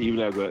 Even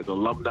as an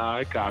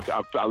alumni,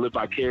 I live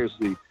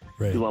vicariously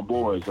through my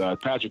boys.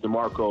 Patrick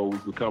DeMarco,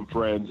 we've become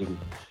friends, and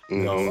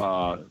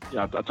I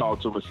talk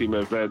to him at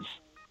SEMA events.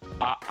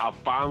 I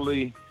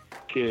finally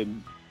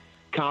can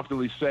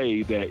confidently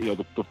say that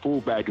the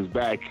fullback is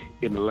back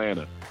in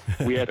Atlanta.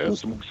 We had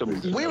some.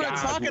 We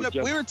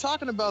were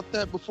talking about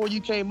that before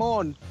you came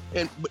on.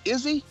 And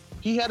is he?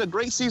 He had a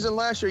great season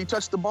last year. He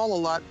touched the ball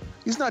a lot.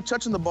 He's not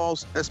touching the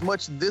balls as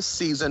much this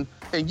season,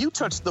 and you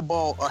touched the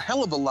ball a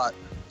hell of a lot.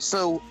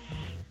 So,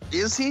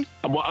 is he?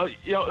 Well,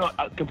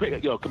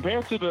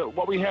 compared to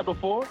what we had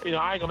before,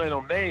 I ain't gonna name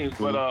no names,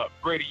 but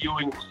Brady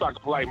Ewing, Soccer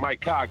Polite,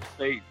 Mike Cox,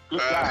 they good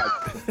guys,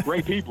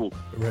 great people,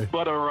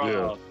 but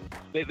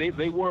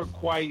they weren't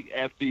quite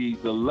at the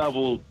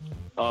level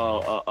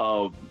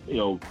of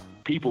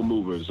people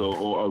movers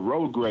or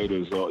road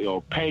graders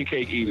or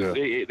pancake eaters.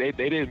 They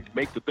didn't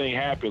make the thing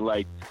happen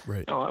like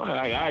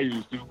I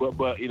used to.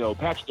 But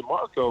Patrick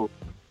DeMarco,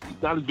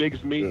 he's not as big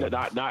as me,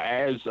 not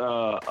as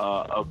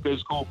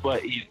physical,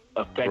 but he's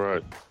effective.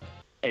 Right.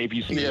 And if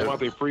you see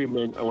Devontae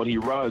Freeman when he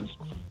runs,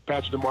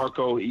 Patrick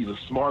DeMarco, he's a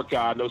smart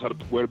guy, knows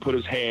where to put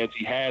his hands.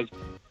 He has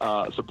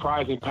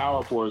surprising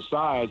power for his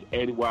size,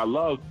 and what I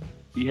love,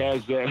 he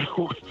has that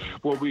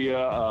what we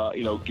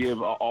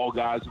give all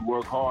guys who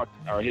work hard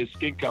or his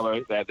skin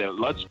color, that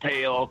lunch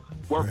pail,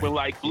 workman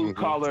like blue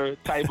collar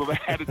type of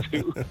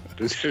attitude.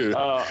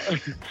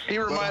 He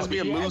reminds me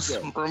of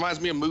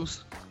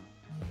Moose.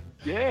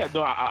 Yeah,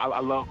 no, I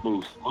love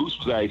Moose. Moose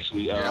was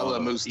actually I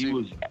love Moose too. He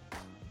was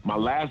my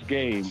last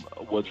game,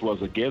 which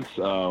was against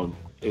it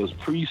was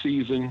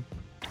preseason.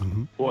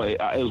 Boy,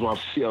 it was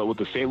when I was with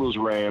the St. Louis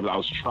Rams. I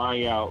was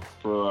trying out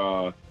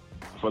for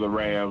the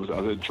Rams. I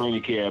was in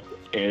training camp,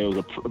 and it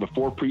was the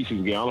fourth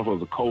preseason game. I don't know if it was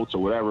the Colts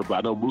or whatever, but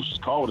I know Moose was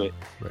called it.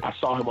 Right. I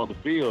saw him on the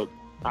field.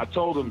 I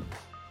told him,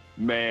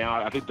 man,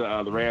 I think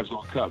the Rams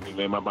going to cut me,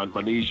 man.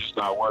 My knees just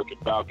not working.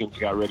 Falcons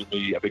got rid of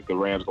me. I think the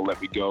Rams going to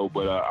let me go,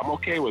 but I'm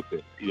okay with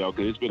it, because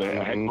it's been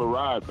a heck of a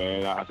ride,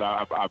 man.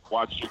 I've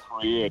watched your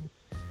career,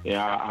 and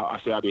I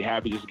said I'd be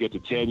happy just to get to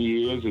 10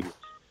 years, and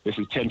this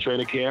is 10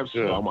 training camps.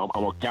 So I'm going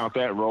to count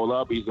that and roll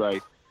up. He's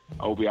like,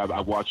 Obi,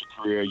 I've watched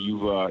your career.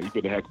 You've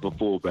been a heck of a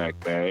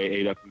fullback, man. It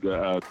ain't nothing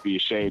to be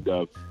ashamed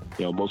of.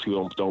 Most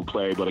people don't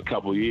play but a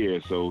couple of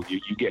years, so you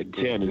getting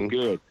 10 is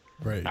good.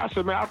 Right. I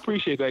said, man, I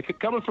appreciate that.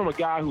 Coming from a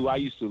guy who I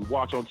used to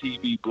watch on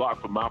TV,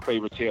 block from my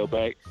favorite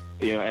tailback,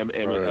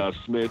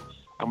 Emmitt Smith,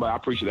 I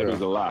appreciate that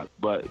means a lot.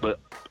 But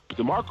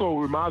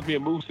DeMarco reminds me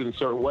of Moose in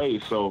certain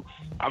ways. So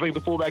I think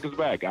the fullback is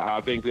back.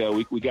 I think that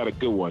we got a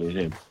good one in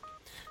him.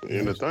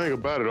 And the thing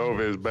about it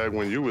over is back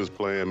when you was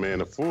playing, man,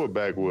 the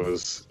fullback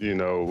was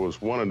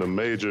one of the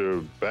major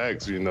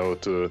backs,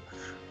 to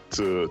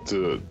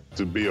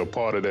be a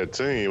part of that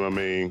team. I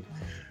mean,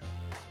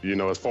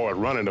 as far as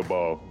running the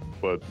ball.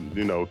 But,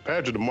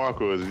 Patrick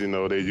DeMarco is,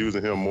 they're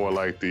using him more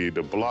like the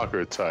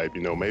blocker type,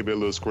 maybe a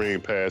little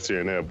screen pass here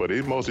and there. But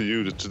he's mostly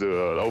used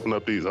to open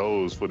up these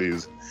holes for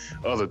these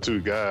other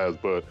two guys.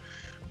 But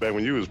back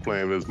when you was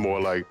playing, it was more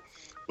like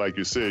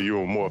you said, you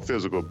were more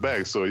physical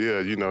back. So,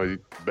 yeah,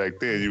 back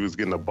then you was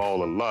getting the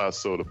ball a lot.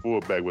 So the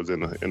fullback was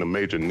in a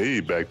major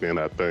need back then,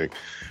 I think,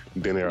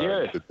 than they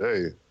are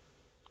today.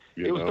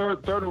 It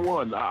was third and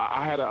one.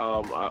 I had an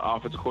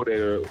offensive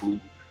coordinator who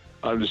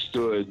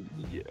understood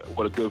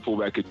what a good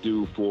fullback could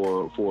do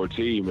for a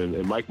team.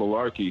 And Mike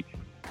Mularkey,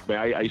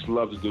 man, I used to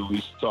love to do. We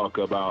used to talk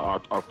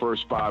about our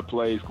first 5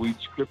 plays. We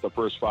script the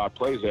first 5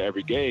 plays of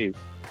every game.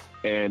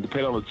 And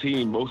depending on the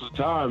team, most of the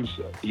times,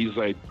 he's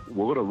like,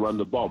 we're going to run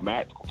the ball.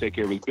 Matt will take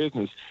care of his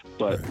business,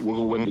 but we're going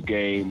to win the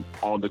game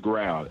on the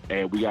ground.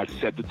 And we got to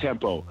set the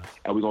tempo.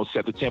 And we're going to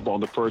set the tempo on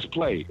the first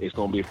play. It's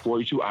going to be a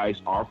 42 ice,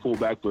 our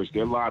fullback versus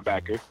their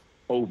linebacker,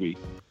 Ovi.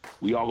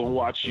 We all going to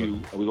watch you,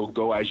 and we're going to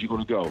go as you're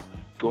going to go.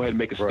 Go ahead and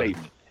make a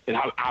statement. And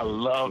I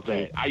love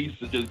that. I used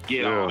to just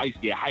get I used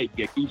to get hyped,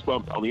 get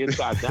goosebumps on the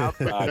inside and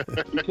outside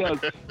because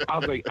I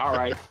was like, all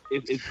right,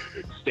 it's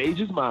stage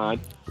is mine.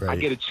 Right. I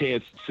get a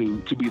chance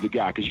to be the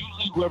guy because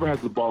usually whoever has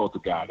the ball is the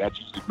guy. That's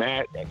usually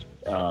Matt.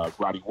 That's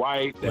Roddy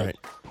White. That's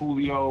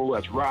Julio.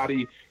 That's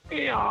Roddy.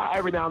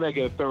 Every now and then I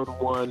get a third and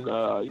one.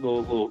 A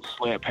little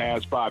slant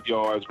pass, 5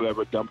 yards,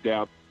 whatever, dump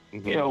down.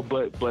 Mm-hmm.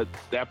 But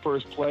that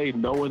first play,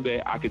 knowing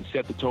that I can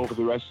set the tone for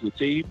the rest of the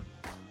team.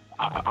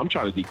 I'm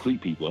trying to deplete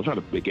people. I'm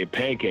trying to get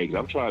pancakes.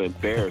 I'm trying to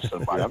embarrass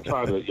somebody. I'm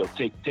trying to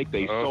take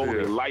their soul,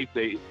 their life,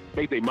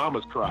 make their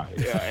mamas cry.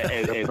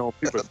 And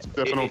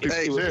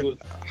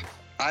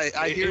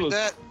I hear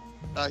that.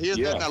 I hear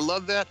that. And I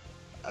love that.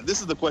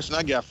 This is the question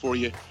I got for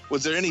you.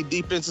 Was there any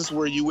defenses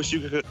where you wish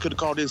you could have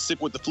called in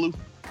sick with the flu?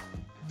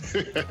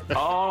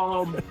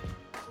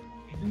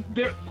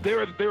 There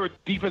were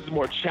defenses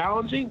more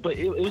challenging, but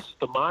it was just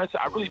the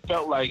mindset. I really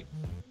felt like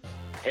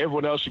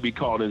everyone else should be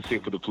called in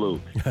sick for the flu.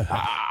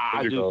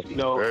 I feel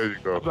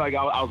like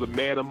I was a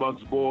man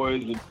amongst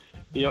boys, and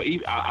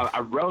I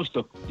relished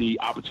the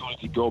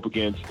opportunity to go up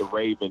against the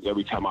Ravens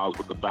every time I was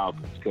with the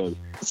Falcons because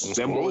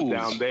them boys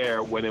down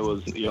there when it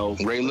was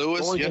Ray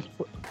Lewis.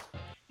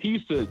 He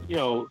used to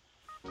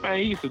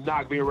he used to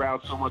knock me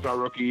around so much our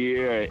rookie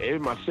year. And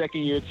in my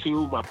second year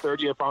too, my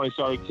third year finally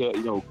started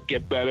to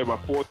get better. My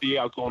fourth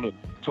year I was going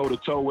toe to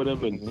toe with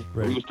him, and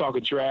when he was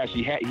talking trash,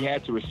 he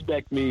had to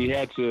respect me. He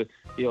had to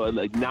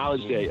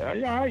acknowledge that,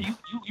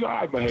 you're all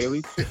right,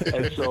 Mahaley.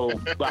 And so,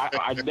 but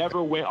I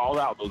never went all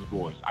out with those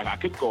boys. I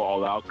couldn't go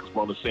all out because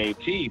we're on the same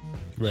team.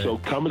 Right. So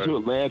coming to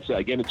Atlanta,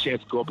 I get a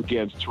chance to go up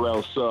against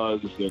Terrell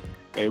Suggs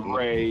and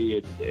Ray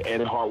and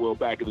Andy Hartwell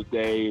back in the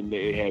day, and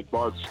they had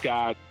Bart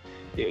Scott.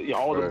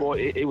 All the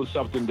boys, it was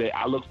something that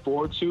I looked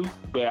forward to,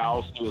 but I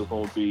also knew it was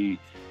going to be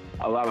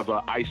a lot of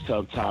ice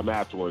tub time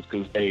afterwards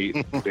because they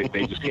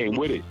just came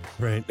with it.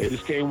 Right. They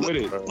just came with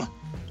it.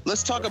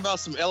 Let's talk about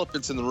some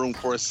elephants in the room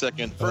for a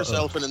second. First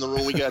elephant in the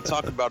room we got to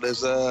talk about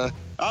is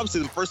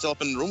obviously the first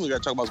elephant in the room we got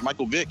to talk about is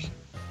Michael Vick.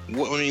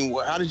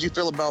 How did you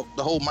feel about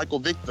the whole Michael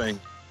Vick thing?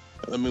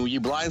 Were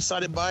you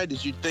blindsided by it?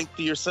 Did you think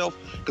to yourself?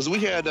 Because we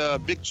had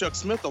Big Chuck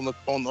Smith on the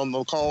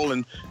call,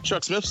 and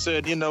Chuck Smith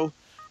said,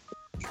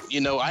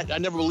 I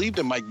never believed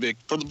in Mike Vick.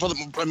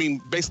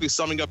 Basically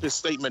summing up his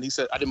statement, he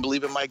said, I didn't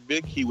believe in Mike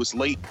Vick. He was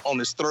late on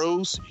his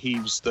throws. He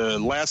was the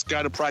last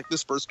guy to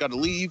practice, first guy to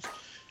leave.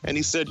 And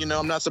he said,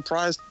 I'm not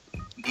surprised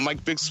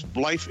Mike Vick's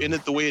life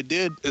ended the way it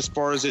did as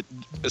far as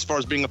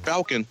being a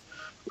Falcon.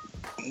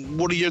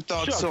 What are your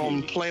thoughts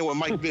on playing with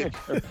Mike Vick?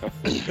 I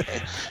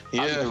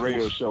did a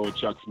radio show with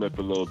Chuck Smith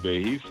a little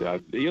bit.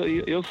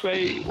 He'll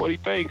say what he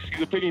thinks.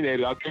 He's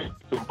opinionated. I'll get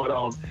to him, but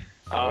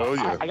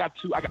I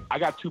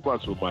got 2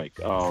 months with Mike.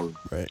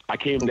 I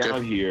came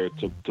down here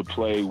to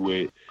play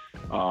with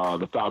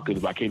the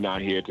Falcons. I came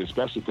down here to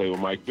especially play with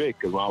Mike Vick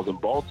because when I was in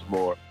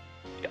Baltimore,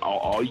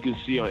 all you can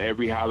see on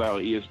every highlight on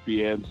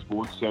ESPN,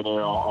 Sports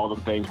Center, all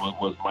them things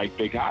was Mike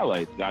Vick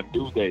highlights. And I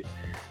knew that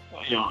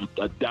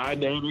a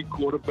dynamic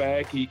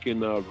quarterback. He can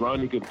run,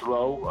 he can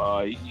throw,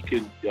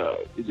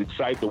 is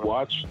exciting to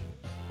watch,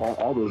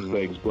 all those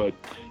things. But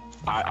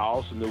I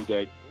also knew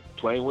that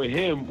playing with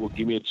him will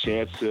give me a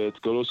chance to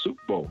go to a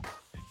Super Bowl.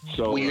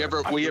 So were you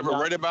ever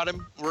worried about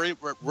him?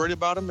 Worried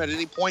about him at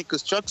any point?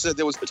 Because Chuck said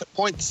there was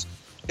points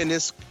in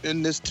this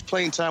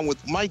playing time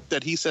with Mike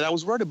that he said I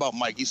was worried about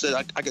Mike. He said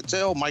I could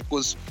tell Mike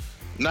was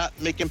not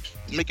making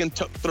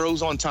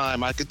throws on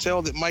time. I could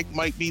tell that Mike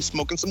might be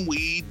smoking some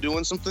weed,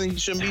 doing something he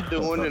shouldn't be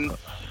doing. And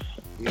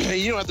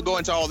you don't have to go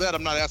into all that.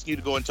 I'm not asking you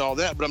to go into all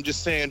that, but I'm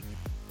just saying,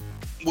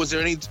 was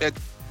there any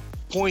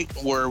point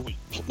where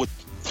with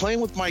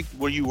playing with Mike,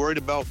 were you worried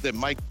about that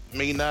Mike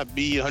may not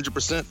be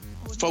 100%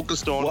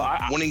 focused on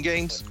winning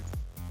games?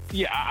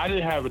 Yeah, I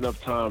didn't have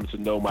enough time to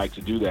know Mike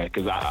to do that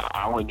because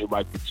I only knew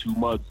Mike for 2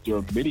 months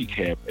during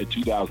minicamp in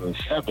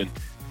 2007.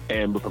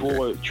 And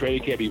before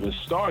training camp even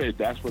started,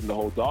 that's when the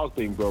whole dog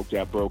thing broke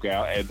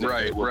out. And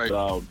it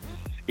was,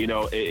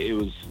 it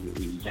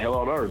was hell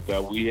on earth.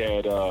 We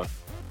had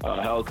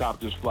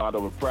helicopters flying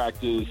over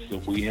practice,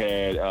 and we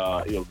had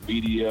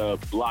media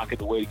blocking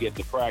the way to get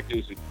to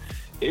practice.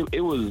 And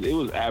it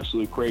was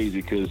absolutely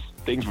crazy because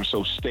things were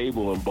so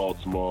stable in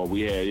Baltimore.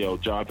 We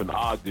had Jonathan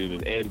Ogden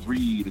and Ed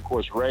Reed, of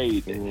course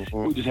Ray. And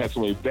we just had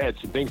so many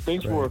vets, and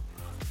things were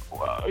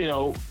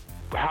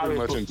how they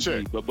supposed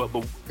to be. But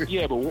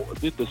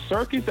the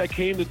circus that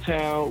came to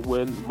town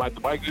when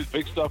the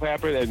big stuff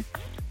happened, and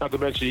not to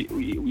mention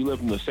we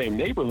lived in the same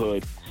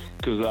neighborhood.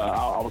 Because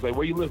I was like,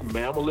 where you live,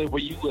 man? I'm going to live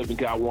where you live.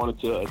 And I wanted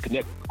to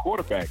connect with the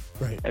quarterback.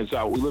 Right. And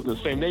so we lived in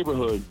the same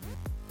neighborhood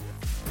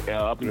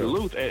up in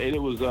Duluth. And it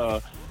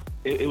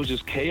was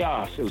just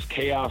chaos. It was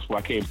chaos when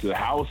I came to the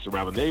house,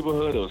 around the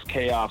neighborhood. It was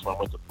chaos when I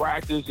went to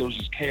practice. It was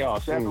just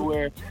chaos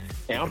everywhere.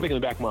 And I'm thinking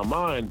in the back of my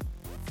mind,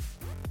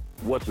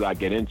 what did I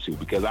get into?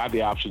 Because I had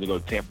the option to go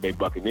to Tampa Bay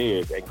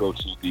Buccaneers and go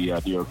to the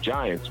New York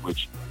Giants,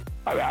 which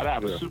I'd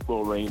have a Super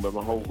Bowl ring, but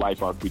my whole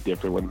life I'd be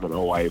different when my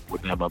whole wife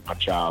wouldn't have my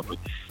child.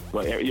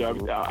 But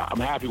I'm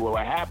happy with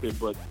what happened.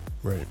 But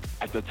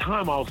at the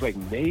time, I was like,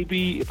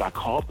 maybe if I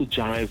called the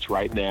Giants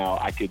right now,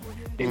 I could,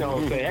 say,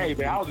 hey,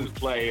 man, I was just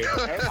playing.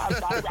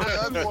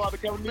 I really wanted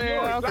to come to New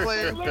York.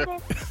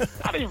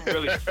 I didn't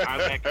really sign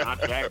that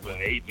contract for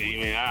 18.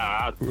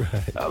 Man,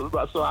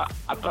 so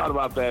I thought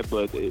about that,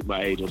 but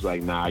my agent was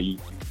like, nah, you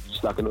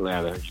stuck in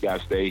Atlanta. You got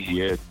to stay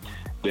here.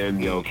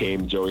 Then,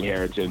 came Joey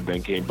Harrington,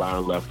 then came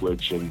Byron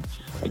Leftwich, and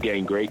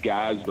again, great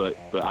guys, but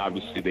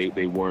obviously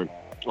they weren't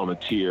on a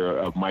tier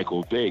of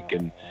Michael Vick,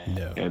 and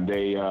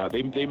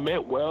they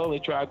meant well. They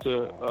tried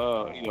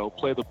to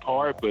play the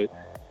part, but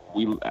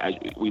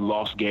we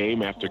lost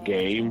game after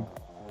game,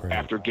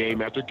 after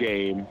game after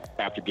game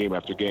after game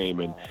after game,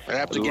 and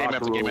after game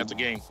after game after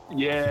game.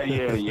 Yeah,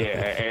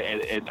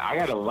 and I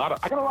got a lot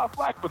of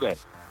flack for that.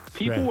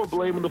 People were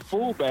blaming the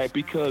fullback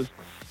because.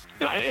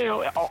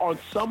 On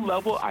some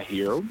level, I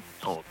hear them.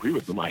 I don't agree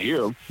with them. I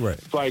hear them. Right.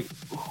 It's like,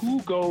 who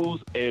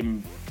goes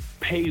and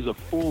pays a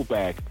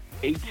fullback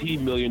 $18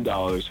 million?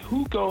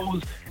 Who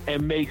goes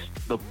and makes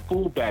the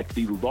fullback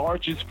the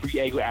largest free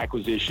agent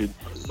acquisition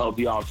of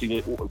the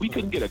offseason? We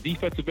couldn't get a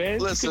defensive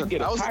end. We couldn't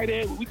get a tight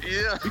end. We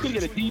couldn't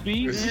get a DB.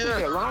 We couldn't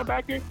get a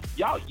linebacker.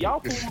 Y'all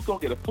fools gonna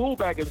get a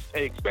fullback and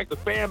expect the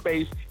fan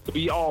base to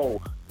be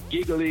all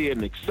giggly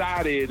and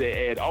excited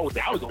and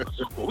that was on the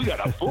Super Bowl. We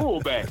got a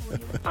fullback.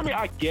 I mean,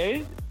 I get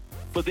it,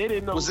 but they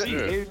didn't know me. They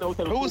didn't know what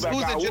type of fullback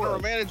who's I the general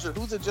was. manager?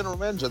 Who's the general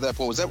manager at that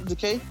point? Was that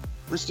DeKay?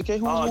 Rich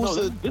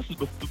DeKay? This is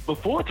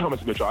before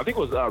Thomas Mitchell. I think it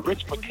was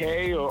Rich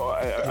McKay or.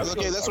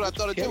 Okay, that's what I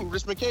thought it too.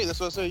 Rich McKay. That's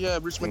what I said. Yeah,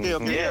 Rich McKay.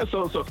 Okay. Yeah.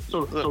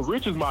 So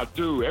Rich is my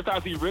dude. Every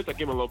time I see Rich, I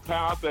give him a little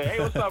pound. I say, "Hey,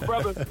 what's up,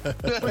 brother?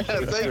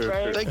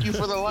 Thank you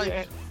for the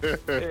life.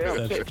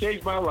 Yeah,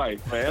 changed my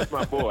life, man. That's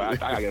my boy. I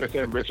gotta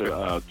send Rich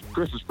a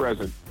Christmas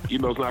present,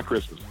 even though it's not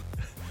Christmas.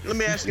 Let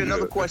me ask you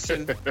another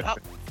question.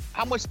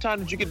 How much time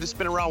did you get to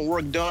spend around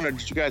work done, or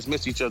did you guys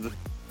miss each other?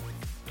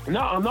 No,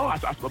 I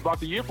about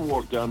the year for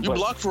work done. You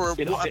blocked for,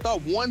 I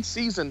thought, one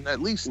season at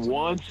least.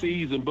 One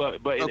season, but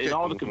in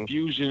all the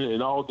confusion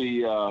and all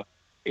the,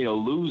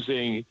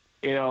 losing,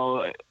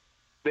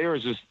 there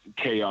was just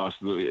chaos.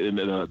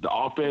 The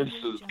offense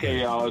was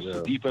chaos,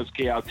 the defense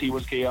chaos, team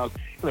was chaos.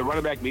 The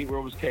running back meeting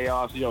room was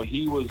chaos.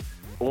 He was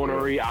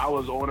ornery, I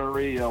was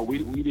ornery.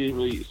 We didn't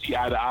really see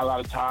eye to eye a lot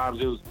of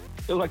times. It was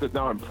like a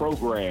darn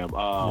program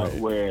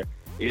where,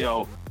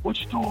 what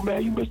you doing,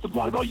 man? You missed the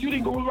block. No, you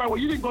didn't go the right way.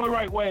 You didn't go the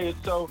right way. And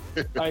so,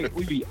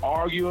 we'd be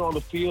arguing on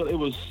the field. It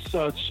was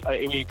such,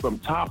 from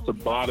top to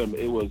bottom,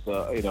 it was,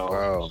 it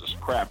was just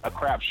a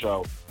crap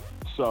show.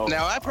 So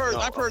now I've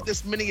heard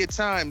this many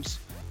times,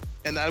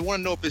 and I want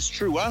to know if it's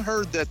true. I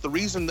heard that the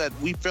reason that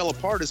we fell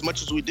apart as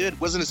much as we did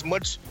wasn't as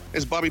much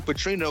as Bobby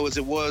Petrino as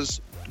it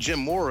was Jim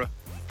Mora.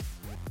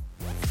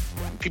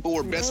 People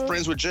were best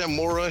friends with Jim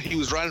Mora. He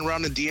was riding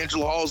around in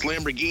D'Angelo Hall's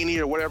Lamborghini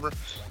or whatever.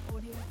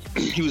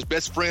 He was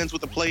best friends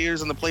with the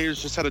players, and the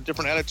players just had a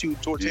different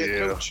attitude towards head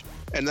coach,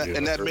 and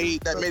that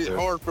made it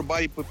hard for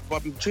Bobby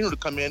Petrino to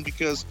come in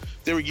because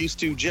they were used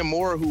to Jim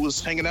Mora, who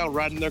was hanging out,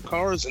 riding their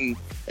cars, and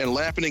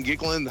laughing and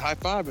giggling and high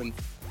fiving.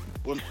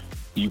 Well,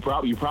 you're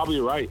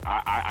probably right.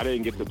 I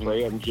didn't get to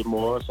play under Jim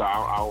Mora, so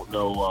I don't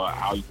know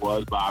how he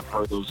was, but I've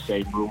heard those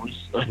same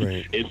rumors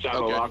inside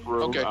the locker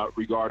room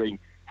regarding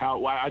how.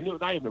 Well, I knew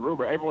not even the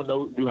rumor. Everyone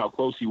knew how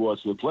close he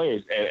was to the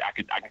players, and I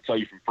can tell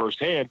you from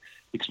firsthand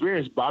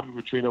experience. Bobby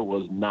Petrino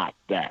was not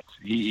that.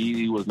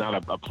 He was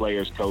not a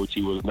player's coach.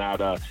 He was not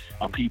a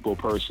people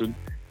person.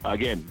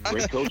 Again,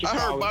 great coach. I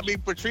heard Bobby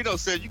Petrino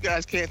said you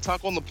guys can't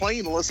talk on the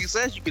plane unless he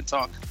says you can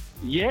talk.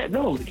 Yeah,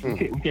 no, we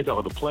can't talk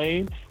on the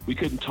plane. We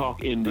couldn't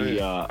talk in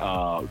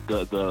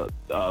the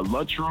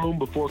lunchroom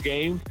before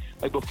games.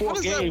 Like before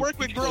games. How does games, that work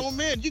with grown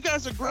men? You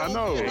guys are grown. I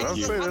know. Men.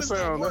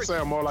 That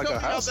sound more like a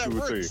high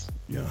school thing.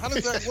 Yeah. How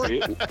does that work?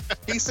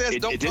 He says,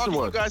 "Don't talk." And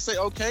you guys say,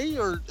 "Okay,"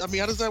 or I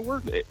mean, how does that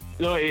work? It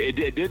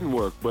didn't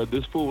work. But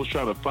this fool was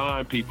trying to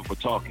fine people for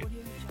talking.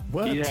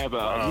 What? He had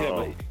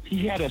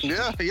a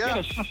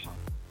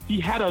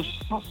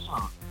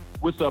sister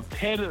with a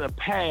pen and a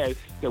pad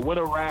that went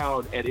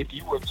around, and if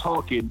you were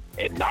talking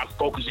and not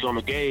focusing on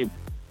the game,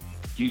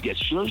 you get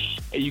shushed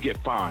and you get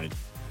fined.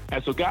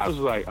 And so guys was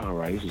like, all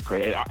right, this is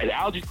crazy. And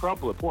Algie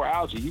Crumpler, poor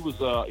Algie, he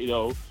was,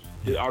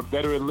 our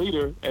veteran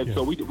leader. And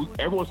so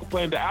everyone's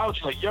complaining to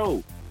Algie, like,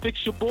 yo,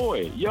 fix your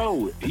boy.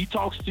 Yo, he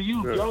talks to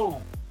you. Yeah.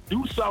 Yo,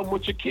 do something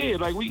with your kid.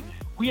 Like, we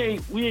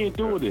ain't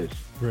doing this.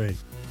 Right.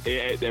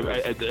 And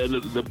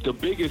the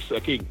biggest, I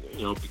think,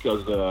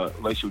 because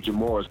relationship with Jim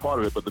Moore is part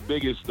of it, but the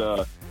biggest,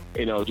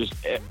 just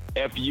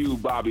F.U.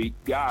 Bobby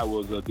guy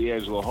was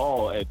D'Angelo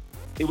Hall. And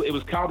it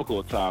was comical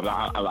at times.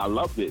 I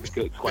loved it,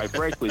 quite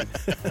frankly.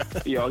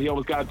 He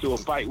almost got into a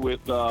fight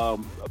with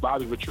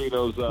Bobby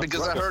Petrino's.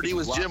 Because I heard he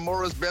was Jim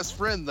Mora's best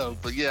friend, though.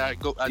 But I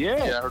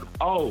heard.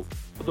 Oh,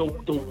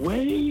 the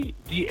way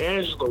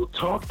D'Angelo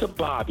talked to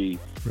Bobby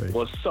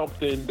was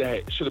something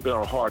that should have been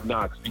on Hard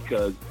Knocks,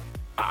 because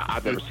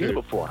I've never seen it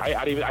before.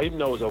 I didn't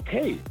know it was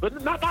okay,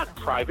 but not in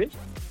private,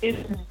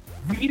 in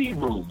meeting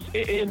rooms,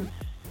 in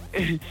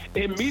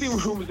meeting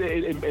rooms,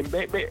 and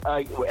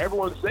where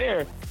everyone's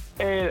there.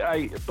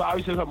 And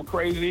Bobby said something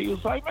crazy. He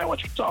was like, "Man,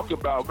 what you talking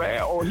about,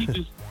 man?" Or he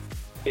just,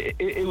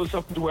 it was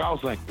something to where I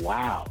was like,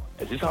 "Wow,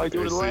 is this how they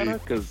do it in Atlanta?"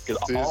 Because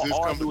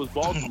all I knew was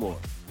Baltimore.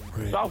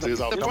 Right. So it's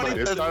all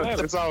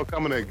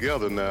coming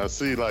together now. I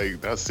see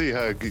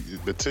how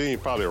the team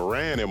probably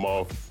ran him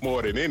off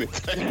more than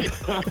anything. It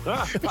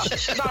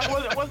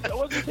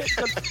wasn't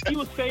because he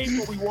was saying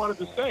what we wanted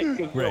to say.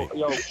 Because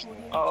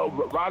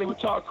Roddy would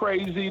talk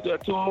crazy to him,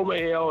 to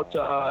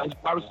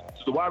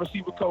the wide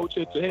receiver coach,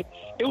 and to him.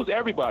 It was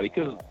everybody.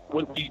 Because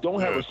when you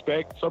don't have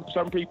respect,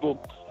 some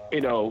people,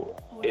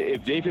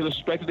 if they feel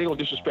disrespected, they're gonna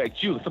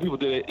disrespect you. Some people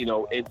did it,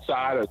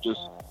 inside or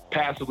just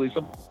passively.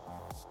 Some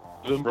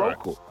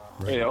vocal.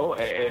 Right.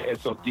 And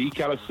so D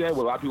kind of said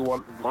what a lot of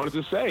people wanted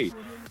to say,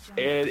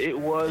 and it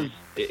was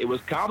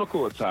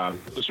comical at times.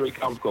 It was very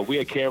comical. We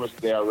had cameras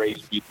there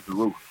raised to the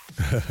roof.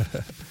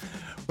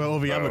 Well,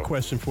 Ovi, I have a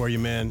question for you,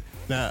 man.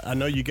 Now I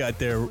know you got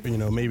there,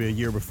 maybe a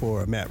year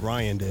before Matt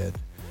Ryan did,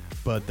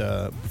 but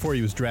before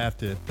he was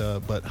drafted.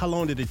 But how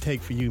long did it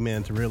take for you,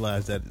 man, to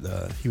realize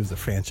that he was a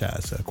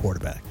franchise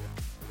quarterback?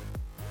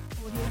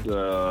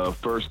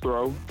 First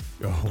throw.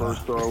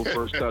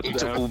 First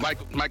touchdown.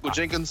 Michael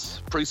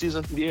Jenkins,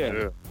 preseason?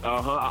 Yeah.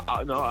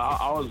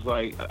 I was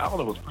like, I don't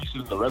know if it was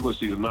preseason or regular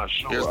season, I'm not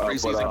sure. It was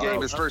preseason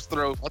game. His first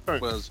throw I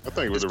think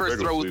it was a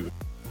regular season.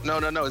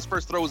 No. His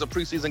first throw was a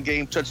preseason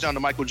game, touchdown to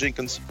Michael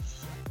Jenkins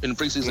in the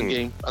preseason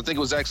game. I think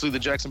it was actually the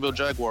Jacksonville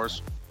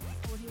Jaguars.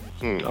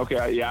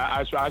 Okay,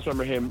 yeah, I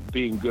remember him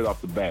being good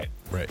off the bat.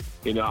 Right.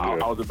 I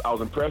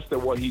was impressed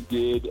at what he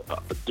did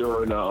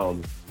during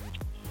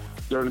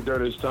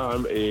his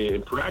time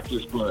in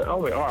practice, but I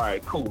was like, all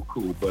right,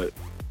 cool, but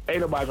ain't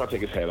nobody gonna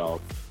take his head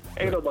off.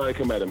 Ain't nobody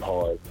come at him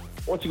hard.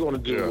 What's he gonna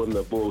do when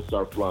the bullets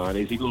start flying?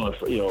 Is he gonna,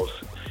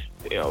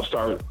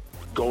 start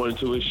going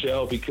into his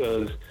shell?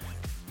 Because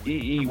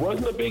he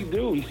wasn't a big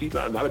dude. He's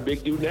not a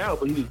big dude now,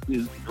 but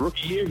his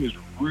rookie year, he was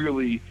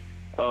really,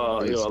 a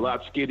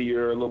lot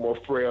skinnier, a little more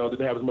frail,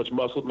 didn't have as much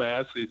muscle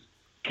mass. He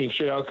came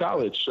straight out of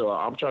college. So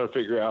I'm trying to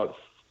figure out,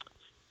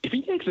 if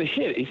he takes a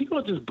hit, is he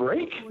gonna just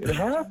break in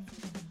half?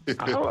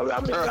 I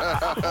hope he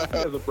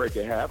doesn't break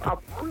in half. I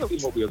really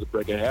hope he doesn't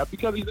break in half,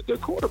 because he's a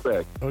good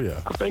quarterback. Oh,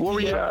 yeah. I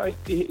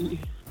think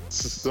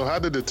So how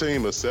did the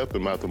team accept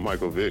him after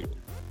Michael Vick?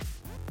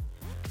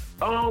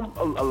 A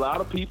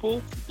lot of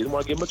people didn't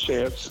want to give him a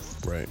chance.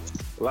 Right.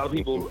 A lot of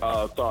people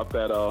thought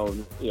that,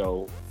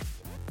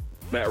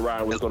 Matt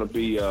Ryan was going to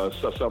be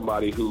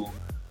somebody who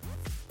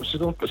it's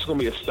going to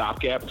be a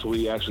stopgap until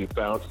we actually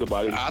found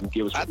somebody who can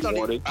give us what we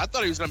wanted. I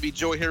thought he was going to be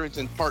Joey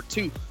Harrington Part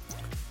 2.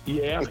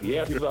 Yeah,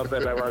 people thought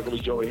that Matt Ryan was going to be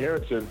Joey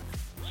Harrington.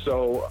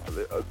 So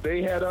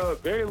they had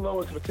very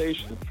low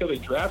expectations because they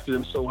drafted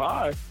him so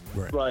high.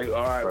 Right. Like,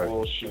 all right,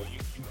 well, shoot,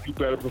 you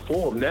better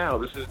perform now.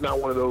 This is not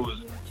one of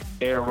those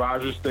Aaron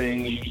Rodgers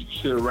things. You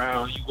sit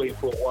around, you wait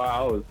for a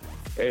while,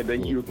 and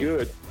then you're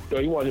good.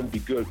 You want him to be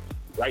good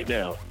right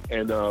now.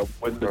 And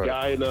when the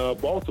guy in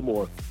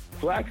Baltimore,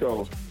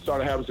 Flacco,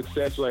 started having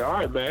success, you're like, all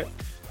right, Matt,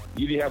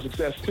 you didn't have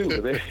success too.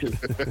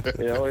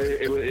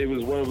 It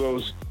was one of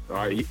those, all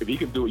right, if he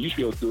can do it, you should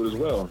be able to do it as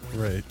well.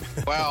 Right.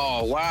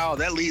 Wow.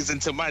 That leads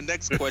into my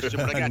next question.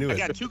 But I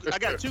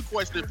got two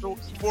questions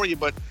for you,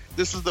 but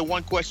this is the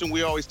one question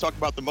we always talk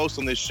about the most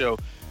on this show.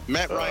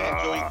 Matt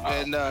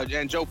Ryan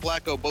and Joe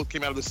Flacco both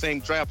came out of the same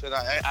draft, and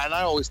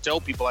I always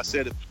tell people, I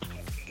said,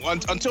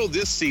 until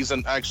this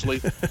season, actually,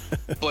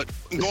 but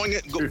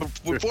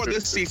before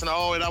this season, I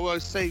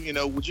always say,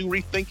 would you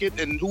rethink it,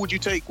 and who would you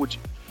take?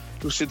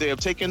 Should they have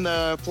taken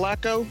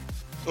Flacco,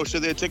 or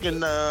should they have taken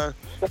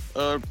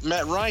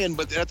Matt Ryan?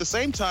 But at the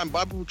same time,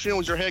 Bobby Petrino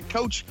was your head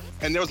coach,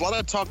 and there was a lot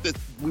of talk that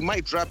we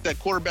might draft that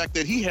quarterback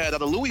that he had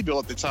out of Louisville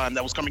at the time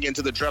that was coming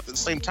into the draft at the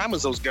same time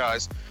as those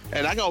guys.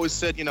 And I always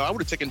said, I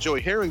would have taken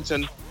Joey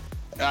Harrington,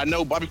 I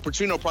know Bobby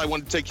Petrino probably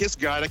wanted to take his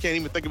guy. I can't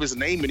even think of his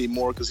name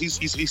anymore because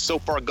he's so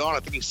far gone. I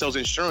think he sells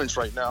insurance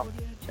right now.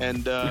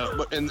 And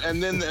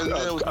then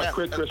it was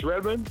Chris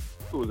Redmond.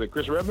 Who was it?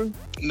 Chris Redmond?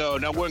 No,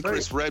 that wasn't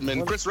Chris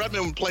Redmond. Chris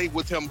Redmond played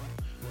with him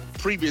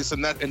previous,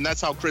 and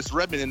that's how Chris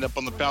Redmond ended up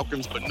on the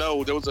Falcons. But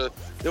no, there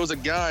was a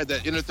guy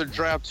that entered the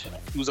draft.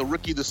 He was a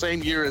rookie the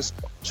same year as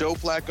Joe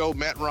Flacco,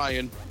 Matt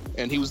Ryan,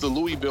 and he was the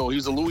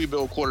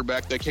Louisville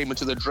quarterback that came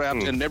into the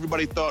draft, and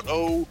everybody thought,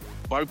 oh,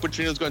 Bobby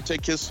Petrino's going to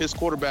take his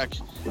quarterback,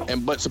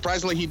 but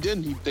surprisingly he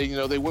didn't.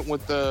 They went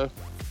with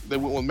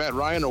Matt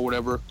Ryan or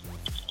whatever.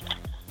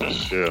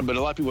 Yeah. But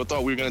a lot of people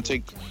thought we were going to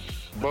take.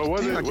 But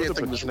was it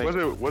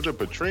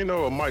Petrino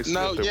or Mike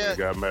Smith that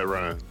got Matt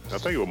Ryan? I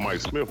think it was Mike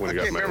Smith when he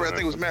got Matt Ryan. I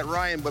think it was Matt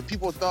Ryan, but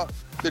people thought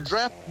the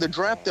draft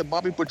that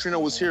Bobby Petrino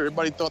was here,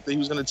 everybody thought that he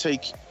was going to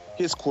take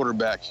his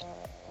quarterback.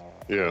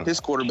 Yeah. His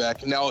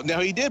quarterback. Now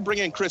he did bring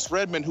in Chris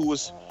Redmond, who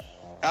was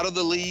out of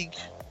the league,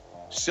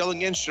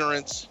 selling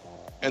insurance,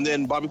 and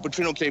then Bobby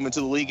Petrino came into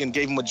the league and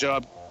gave him a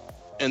job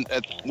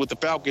with the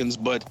Falcons.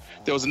 But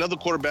there was another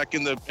quarterback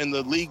in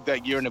the league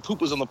that year, and if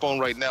Hoop was on the phone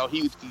right now,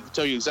 he could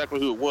tell you exactly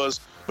who it was.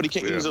 But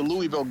he was a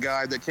Louisville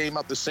guy that came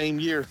out the same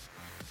year.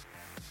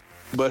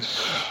 But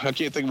I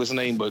can't think of his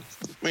name. But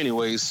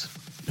anyways.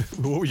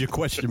 What was your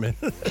question, man?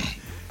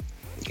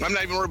 I'm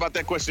not even worried about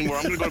that question anymore.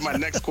 I'm going to go to my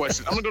next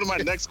question.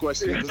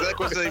 Because that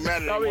question doesn't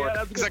matter anymore.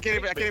 Because I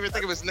can't even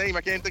think of his name. So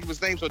it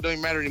doesn't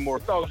even matter anymore.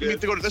 Let me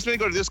go to this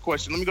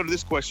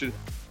question.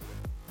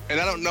 And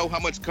I don't know how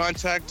much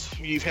contact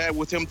you've had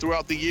with him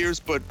throughout the years,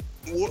 but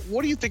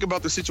what do you think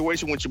about the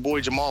situation with your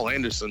boy Jamal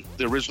Anderson,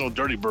 the original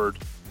Dirty Bird?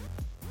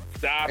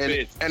 Stop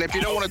it. And if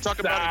you don't want to talk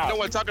about it,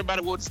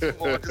 we'll just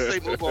move on. Just say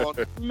move on.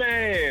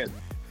 Man,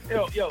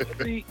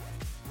 see,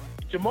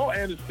 Jamal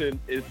Anderson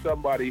is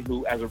somebody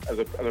who, as a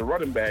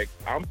running back,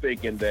 I'm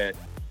thinking that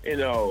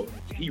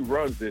he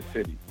runs this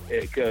city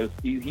because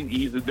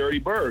he's a Dirty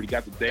Bird. He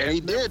got the dance.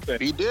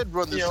 And he did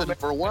run this city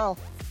for a while.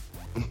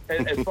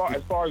 As far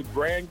as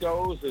brand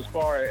goes, as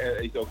far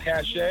as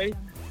cachet,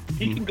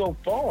 he can go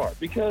far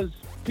because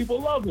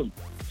people love him.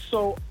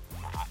 So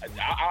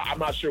I'm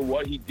not sure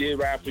what he did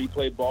right after he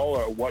played ball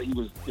or what he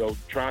was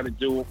trying to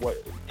do,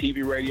 what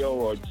TV, radio,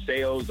 or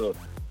sales, or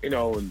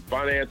and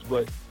finance.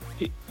 But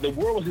the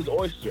world was his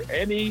oyster.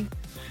 Any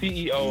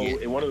CEO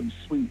in one of them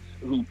suites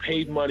who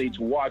paid money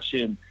to watch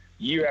him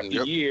year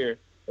after year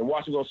and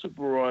watch him go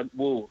Super Run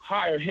will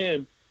hire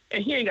him,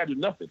 and he ain't got to do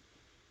nothing.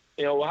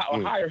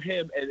 Hire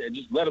him and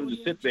just let him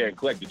just sit there and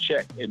collect the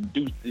check and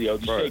do,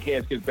 just shake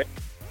hands, kiss back.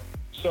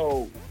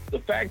 So the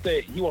fact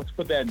that he wants to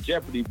put that in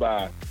jeopardy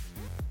by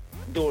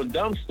doing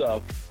dumb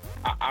stuff,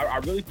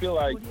 I really feel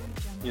like,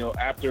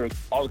 after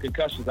all the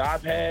concussions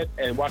I've had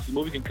and watched the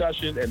movie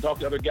Concussion and talked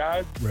to other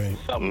guys,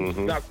 something's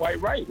not quite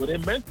right with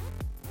him mentally.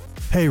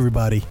 Hey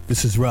everybody,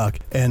 this is Rock,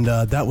 and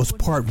that was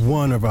part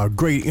 1 of our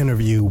great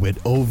interview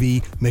with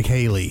Ovi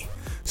McHaley.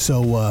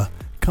 So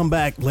come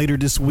back later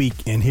this week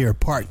and hear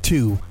part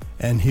 2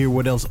 and hear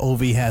what else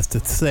Ovi has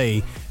to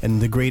say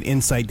and the great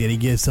insight that he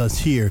gives us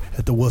here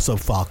at the What's Up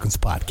Falcons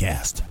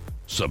podcast.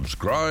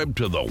 Subscribe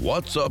to the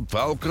What's Up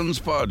Falcons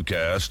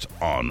podcast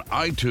on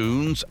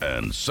iTunes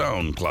and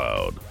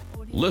SoundCloud.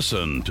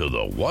 Listen to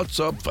the What's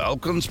Up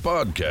Falcons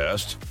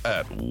podcast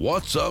at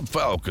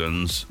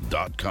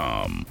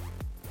whatsupfalcons.com.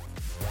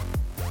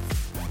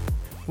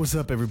 What's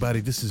up, everybody?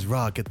 This is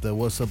Rock at the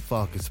What's Up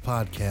Falcons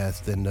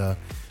podcast, and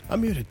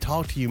I'm here to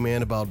talk to you,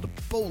 man, about the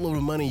boatload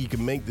of money you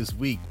can make this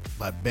week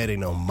by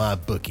betting on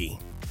MyBookie.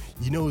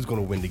 You know who's going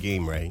to win the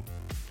game, right?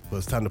 Well,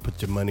 it's time to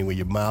put your money where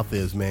your mouth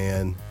is,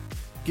 man.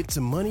 Get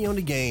some money on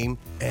the game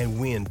and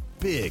win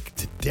big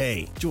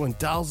today. Join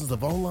thousands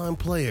of online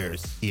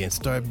players and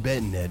start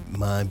betting at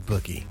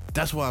MyBookie.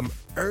 That's why I'm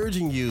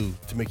urging you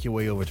to make your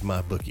way over to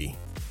MyBookie.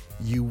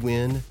 You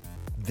win,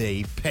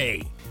 they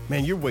pay.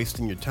 Man, you're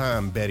wasting your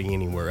time betting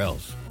anywhere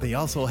else. They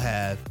also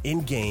have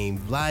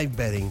in-game live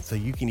betting, so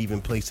you can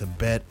even place a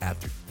bet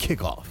after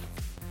kickoff.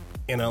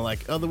 And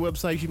unlike other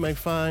websites you might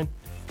find,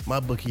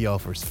 MyBookie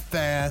offers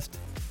fast,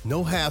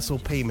 no hassle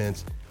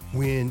payments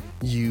when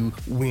you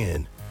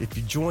win. If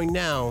you join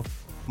now,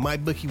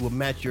 MyBookie will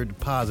match your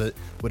deposit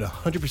with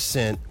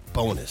 100%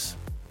 bonus.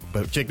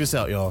 But check this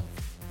out, y'all.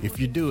 If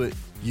you do it,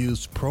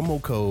 use promo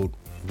code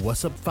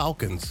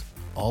WhatsUpFalcons,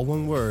 all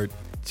one word,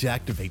 to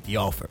activate the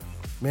offer.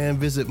 Man,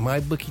 visit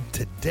MyBookie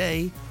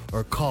today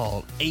or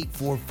call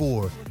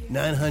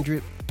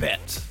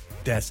 844-900-BETS.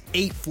 That's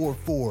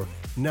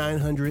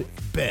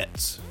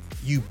 844-900-BETS.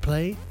 You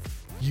play,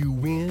 you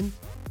win,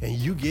 and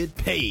you get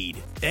paid.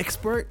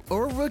 Expert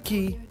or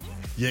rookie,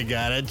 you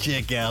gotta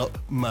check out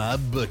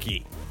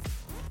MyBookie.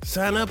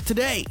 Sign up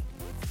today